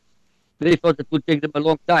atom bombs. They thought it would take them a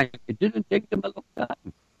long time. It didn't take them a long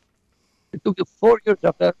time. It took them 4 years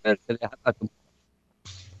after America they had atom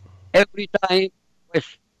bombs. Every time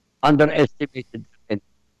West underestimated and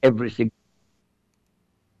everything.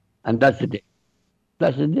 And that's the day.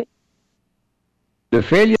 That's the day. The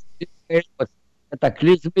failure of Israel was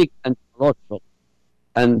cataclysmic and colossal.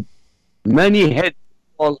 And many heads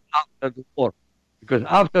fall after the war. Because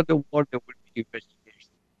after the war, there will be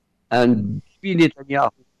investigation. And Bibi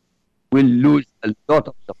Netanyahu will lose a lot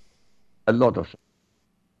of support. A lot of support.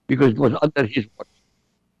 Because it was under his watch.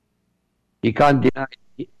 He can't deny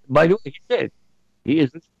it. By the way, he said he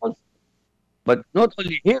is responsible. But not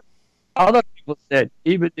only him, other people said,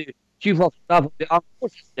 even the chief of staff of the armed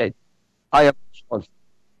forces said, I am responsible.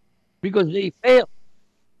 Because they failed.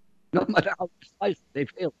 No matter how precise, they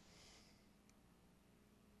failed.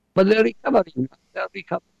 But they're recovering. They're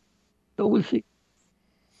recovering. So we'll see.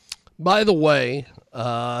 By the way,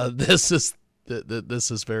 this is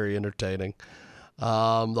very entertaining.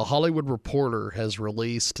 The Hollywood Reporter has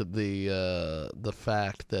released the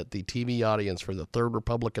fact that the TV audience for the third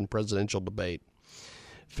Republican presidential debate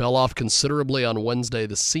fell off considerably on Wednesday.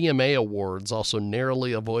 The CMA Awards also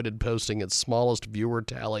narrowly avoided posting its smallest viewer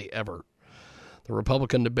tally ever. The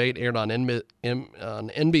Republican debate aired on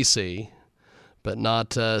NBC, but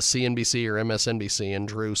not CNBC or MSNBC, and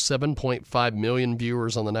drew 7.5 million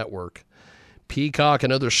viewers on the network. Peacock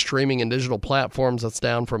and other streaming and digital platforms, that's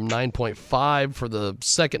down from 9.5 for the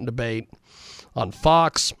second debate. On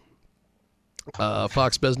Fox,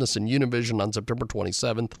 Fox Business and Univision on September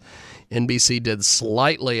 27th. NBC did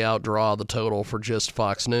slightly outdraw the total for just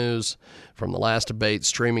Fox News. From the last debate,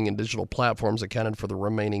 streaming and digital platforms accounted for the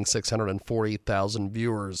remaining 640,000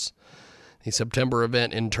 viewers. The September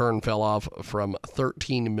event, in turn, fell off from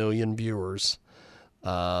 13 million viewers.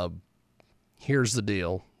 Here's the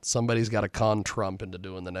deal. Somebody's got to con Trump into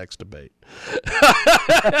doing the next debate.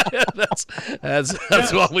 That's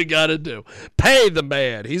what we got to do. Pay the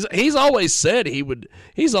man. He's always said he would.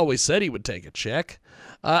 He's always said he would take a check.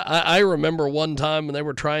 I remember one time when they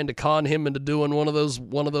were trying to con him into doing one of those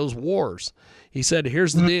wars. He said,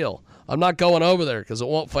 "Here's the deal. I'm not going over there because it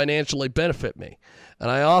won't financially benefit me." And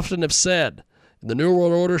I often have said, the New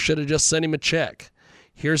World Order should have just sent him a check.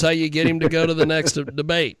 Here's how you get him to go to the next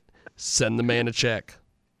debate. Send the man a check.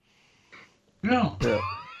 Yeah.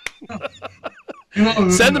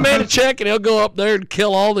 Send the man a check, and he'll go up there and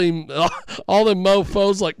kill all them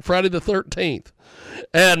mofos like Friday the 13th.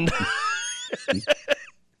 And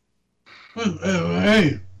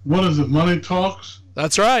hey, what is it? Money talks.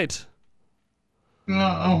 That's right.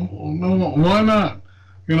 No, why not?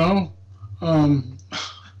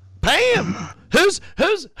 Pay him. Who's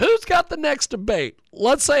got the next debate?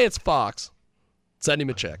 Let's say it's Fox. Send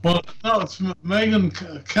him a check. Well, no, it's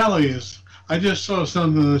Megyn Kelly. I just saw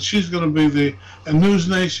something that she's going to be News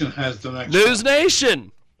Nation has the next News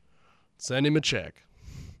Nation. Send him a check.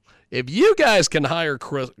 If you guys can hire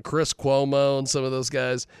Chris Cuomo and some of those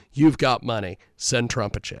guys, you've got money. Send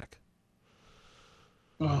Trump a check.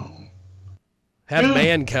 Oh. Have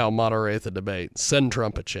Mancow moderate the debate. Send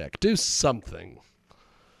Trump a check. Do something.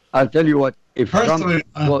 I'll tell you what. If Personally,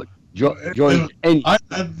 Trump joins any debate, I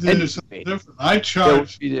there will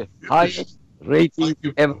charge be the highest rating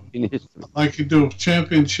ever in history. like you do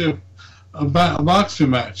championship a boxing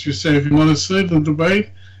match. You say if you want to see the debate,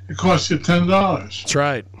 it costs you $10. That's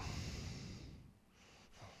right.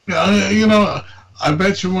 Yeah, I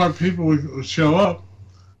bet you more people would show up.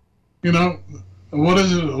 What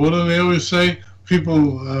is it? What do they always say?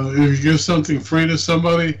 People, if you give something free to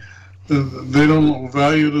somebody, they don't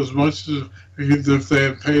value it as much as if they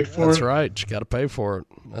had paid for it. That's right. You got to pay for it.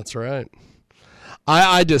 That's right.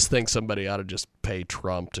 I just think somebody ought to just pay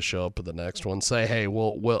Trump to show up at the next one. Say, hey,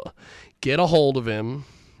 we'll get a hold of him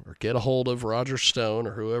or get a hold of Roger Stone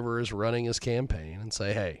or whoever is running his campaign and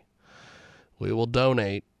say, hey, we will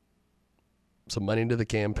donate some money to the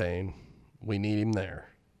campaign. We need him there.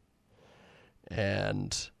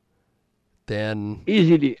 And then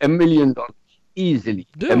easily $1 million. Easily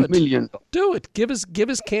 $1 million. Do it. Give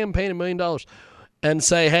his campaign $1 million and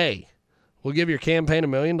say, hey, we'll give your campaign $1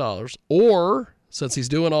 million. Or since he's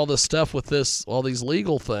doing all this stuff with all these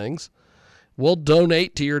legal things, we'll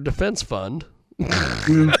donate to your defense fund.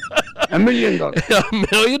 $1 million.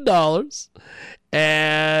 $1 million.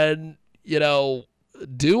 And,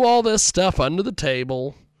 do all this stuff under the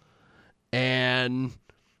table and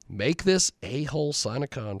make this a-hole sign a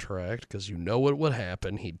contract because you know what would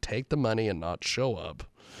happen. He'd take the money and not show up.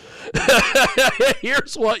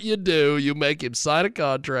 Here's what you do. You make him sign a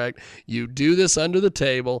contract. You do this under the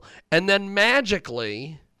table. And then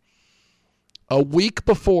magically, a week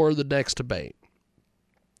before the next debate,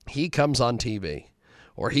 he comes on TV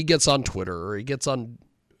or he gets on Twitter or he gets on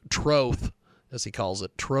Troth, as he calls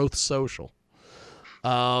it, Troth Social.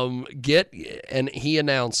 And he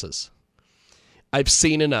announces, I've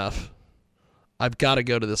seen enough. I've got to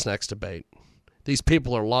go to this next debate. These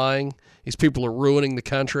people are lying. These people are ruining the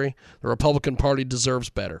country. The Republican Party deserves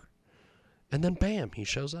better. And then, bam, he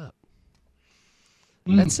shows up.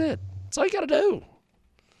 That's it. That's all you got to do.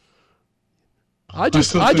 I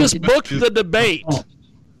just booked the debate.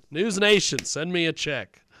 News Nation, send me a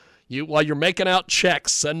check. While you're making out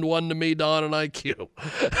checks, send one to me, Don and IQ.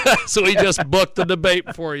 So we just booked the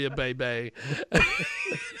debate for you, baby.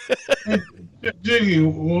 Jiggy,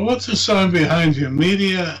 what's the sign behind you?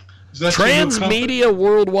 Media? Is that Transmedia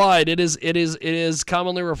Worldwide. It is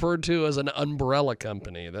commonly referred to as an umbrella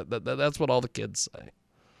company. That's what all the kids say.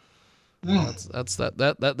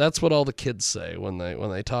 That's what all the kids say when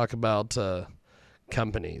they talk about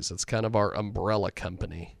companies. It's kind of our umbrella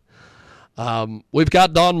company. We've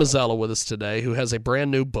got Don Mazzella with us today, who has a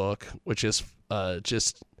brand new book, which is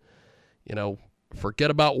forget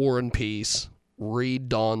about War and Peace. Read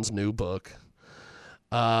Don's new book.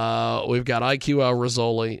 We've got IQ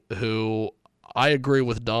Rassolli, who I agree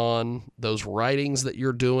with Don. Those writings that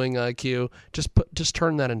you're doing, IQ, just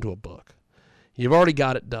turn that into a book. You've already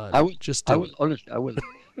got it done. I want to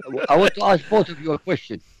ask both of you a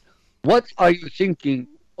question. What are you thinking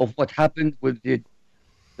of what happened with the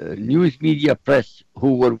news media press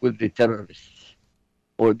who were with the terrorists?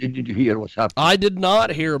 Or did you hear what's happening? I did not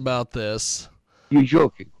hear about this. You're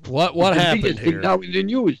joking. What happened here? Now in the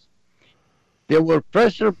news, there were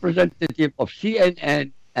press representatives of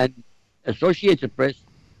CNN and Associated Press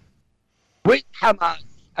with Hamas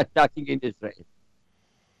attacking in Israel.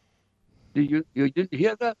 You didn't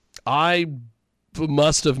hear that? I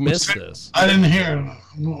must have missed this. I didn't hear.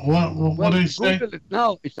 What did he say? Google it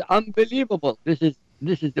now. It's unbelievable. This is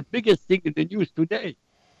the biggest thing in the news today.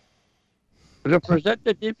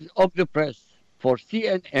 Representatives of the press for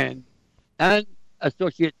CNN and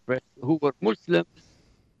Associated Press who were Muslims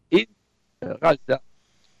in Gaza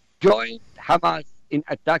joined Hamas in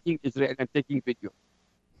attacking Israel and taking video.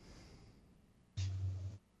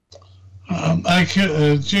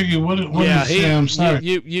 Jiggy, what did he say? I'm sorry.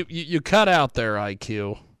 You cut out there,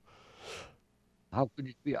 IQ. How could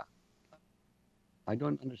it be? I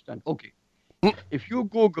don't understand. Okay. If you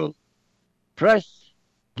Google press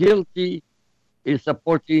guilty in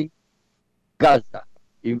supporting Gaza,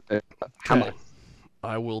 Hamas.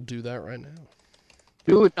 I will do that right now.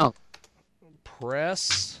 Do it now.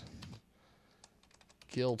 Press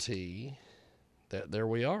guilty. There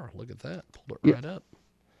we are. Look at that. Pulled it right up.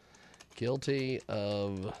 Guilty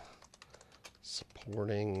of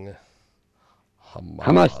supporting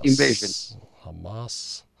Hamas invasion.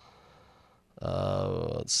 Hamas.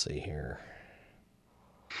 Let's see here.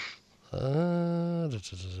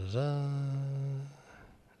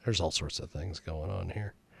 There's all sorts of things going on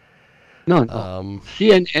here. No.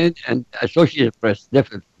 CNN and Associated Press,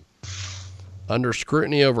 definitely. Under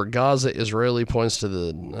scrutiny over Gaza, Israeli points to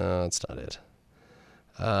the... that's not it.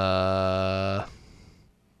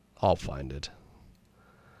 I'll find it.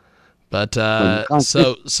 But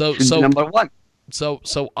so number one. So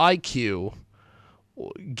IQ,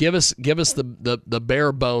 give us the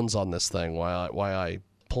bare bones on this thing. Why I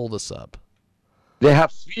pull this up. They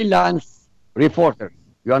have freelance reporters.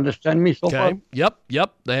 You understand me so far? Okay.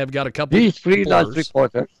 Yep. They have got a couple. These freelance reporters.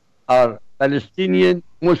 reporters are Palestinian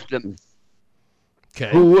Muslims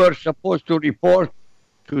Okay. who were supposed to report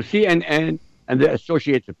to CNN and the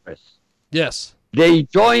Associated Press. Yes. They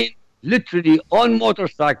joined literally on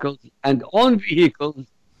motorcycles and on vehicles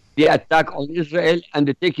the attack on Israel and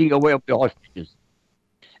the taking away of the hostages.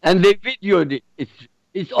 And they videoed it.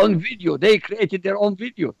 It's on video. They created their own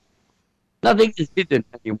video. Nothing is hidden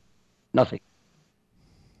anymore. Nothing.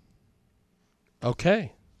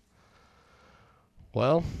 Okay.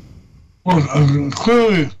 Well,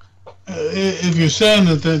 clearly, if you're saying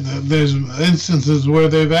that there's instances where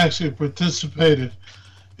they've actually participated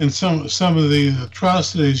in some of the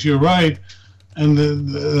atrocities, you're right, and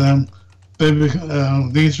the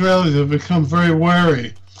Israelis have become very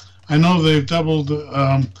wary. I know they've doubled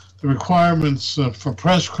the requirements for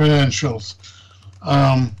press credentials.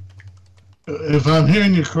 If I'm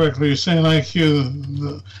hearing you correctly, you're saying,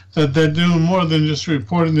 IQ, that they're doing more than just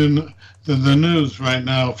reporting the news right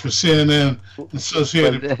now for CNN,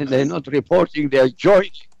 Associated. Well, they're not reporting, they're joining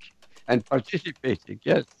and participating,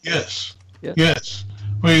 yes. Yes.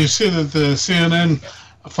 Well, you see that the CNN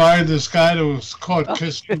fired this guy that was caught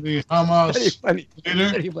kissing the Hamas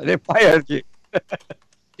leader. They fired him.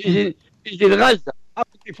 He's in Gaza. How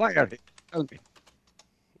did they fire him? Tell me.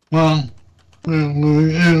 Well,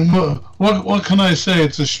 what can I say?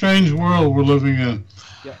 It's a strange world we're living in.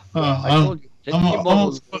 Yeah. I told you,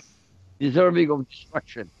 I'm deserving of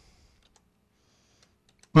destruction.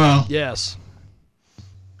 Well, yes.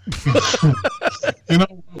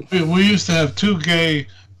 We used to have two gay,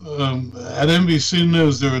 at NBC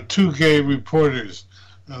News, there were two gay reporters,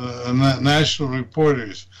 national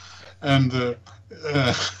reporters. And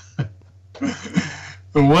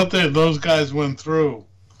what those guys went through.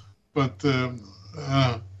 But and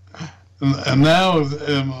now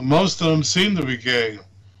most of them seem to be gay.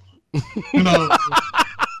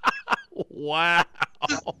 Wow.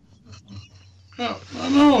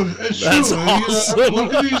 No, it's That's true. awesome.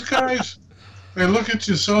 Look at these guys. They look at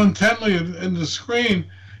you so intently in the screen.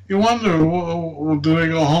 You wonder, do they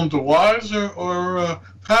go home to wives or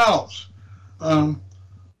pals?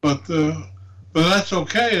 But that's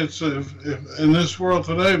okay. It's if in this world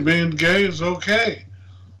today, being gay is okay.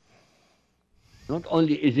 Not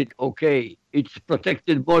only is it okay, it's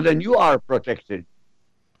protected more than you are protected.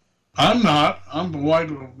 I'm not. I'm a white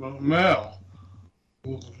male.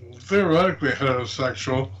 Theoretically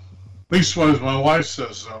heterosexual. Leastwise, my wife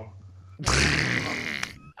says so.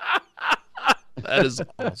 That is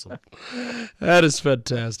awesome. That is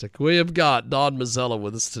fantastic. We have got Don Mazzella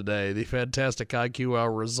with us today, the fantastic IQ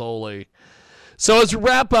Hour Rassolli. So as we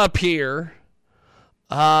wrap up here,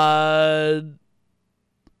 let's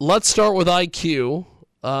start with IQ.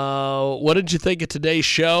 What did you think of today's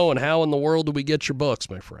show, and how in the world do we get your books,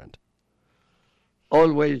 my friend?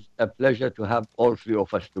 Always a pleasure to have all three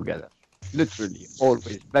of us together. Literally,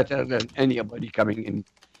 always. Better than anybody coming in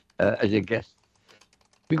as a guest.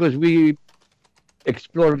 Because we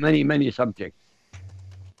explore many, many subjects.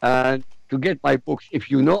 And to get my books, if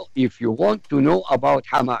you want to know about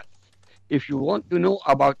Hamas, if you want to know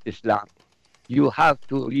about Islam, you have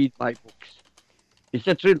to read my books. It's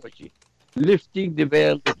a trilogy. Lifting the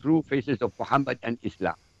Veil, The True Faces of Muhammad and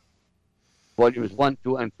Islam. Volumes 1,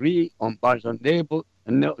 2, and 3 on Barnes &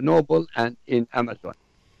 Noble and in Amazon.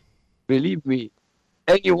 Believe me,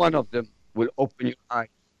 any one of them will open your eyes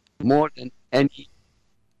more than any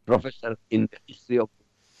professor in the history of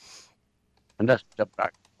books. And that's the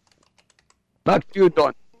fact. Back to you,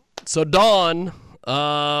 Don. So, Don, we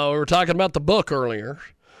were talking about the book earlier,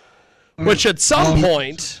 which at some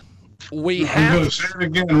point we have. I'm going to say it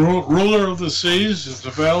again. Ruler of the Seas is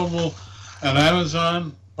available at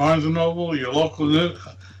Amazon, Barnes & Noble, your local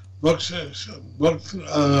book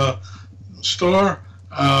store.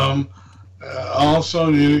 Also,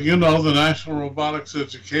 you know the National Robotics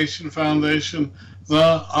Education Foundation,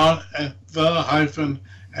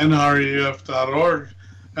 the-nref.org,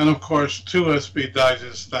 and of course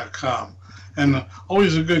 2sbdigest.com. And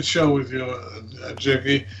always a good show with you,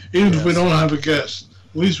 Jiggy. Even if we don't have a guest,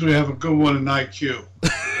 at least we have a good one in IQ.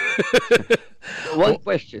 One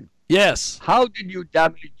question. Yes. How did you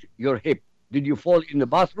damage your hip? Did you fall in the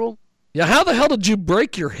bathroom? Yeah, how the hell did you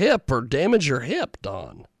break your hip or damage your hip,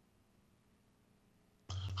 Don?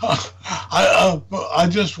 I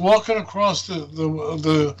just walking across the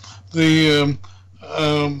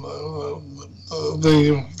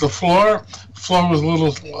floor. Floor was a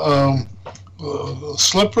little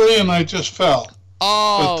slippery, and I just fell.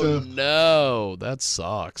 Oh, no, that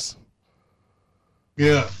sucks.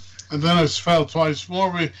 Yeah, And then I fell twice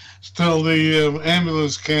more till the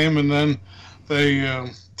ambulance came, and then they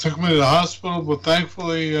took me to the hospital. But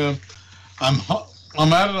thankfully, I'm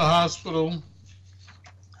out of the hospital.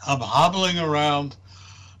 I'm hobbling around,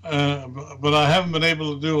 but I haven't been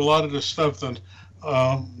able to do a lot of the stuff that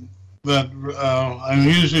I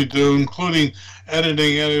usually do, including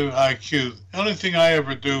editing IQ. The only thing I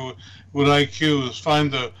ever do with IQ is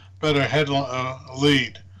find a better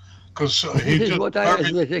lead. Because he this is just what I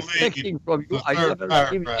was expecting from you. I never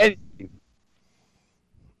received anything.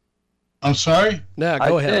 I'm sorry? Yeah,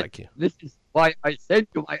 go ahead, IQ. This is why I sent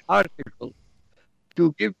you my article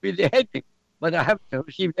to give me the heading, but I haven't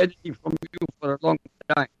received anything from you for a long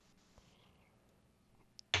time.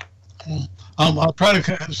 I'll try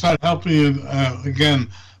to start helping you again,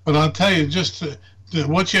 but I'll tell you, just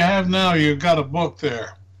what you have now, you've got a book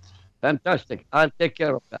there. Fantastic. I'll take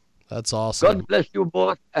care of that. That's awesome. God bless you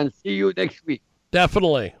both, and see you next week.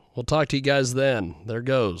 Definitely. We'll talk to you guys then. There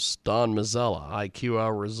goes Don Mazzella, IQ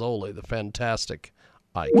Rassolli, the fantastic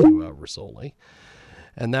IQ Rassolli.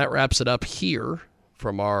 And that wraps it up here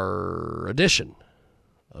from our edition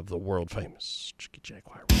of the world-famous Jiggy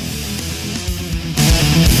Jaguar.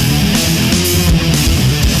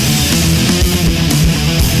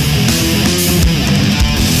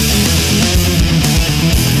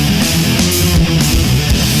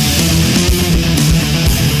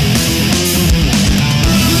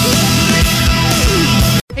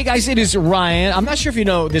 Hey guys, it is Ryan. I'm not sure if you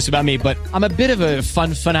know this about me, but I'm a bit of a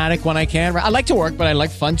fun fanatic when I can. I like to work, but I like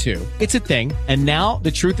fun too. It's a thing. And now the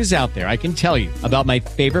truth is out there. I can tell you about my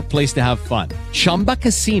favorite place to have fun. Chumba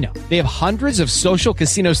Casino. They have hundreds of social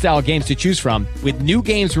casino style games to choose from with new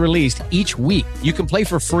games released each week. You can play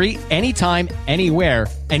for free anytime, anywhere.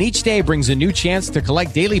 And each day brings a new chance to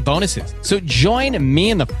collect daily bonuses. So join me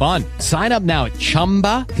in the fun. Sign up now at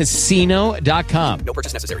ChumbaCasino.com. No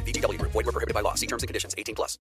purchase necessary. VGW Group. Void where prohibited by law. See terms and conditions. 18+.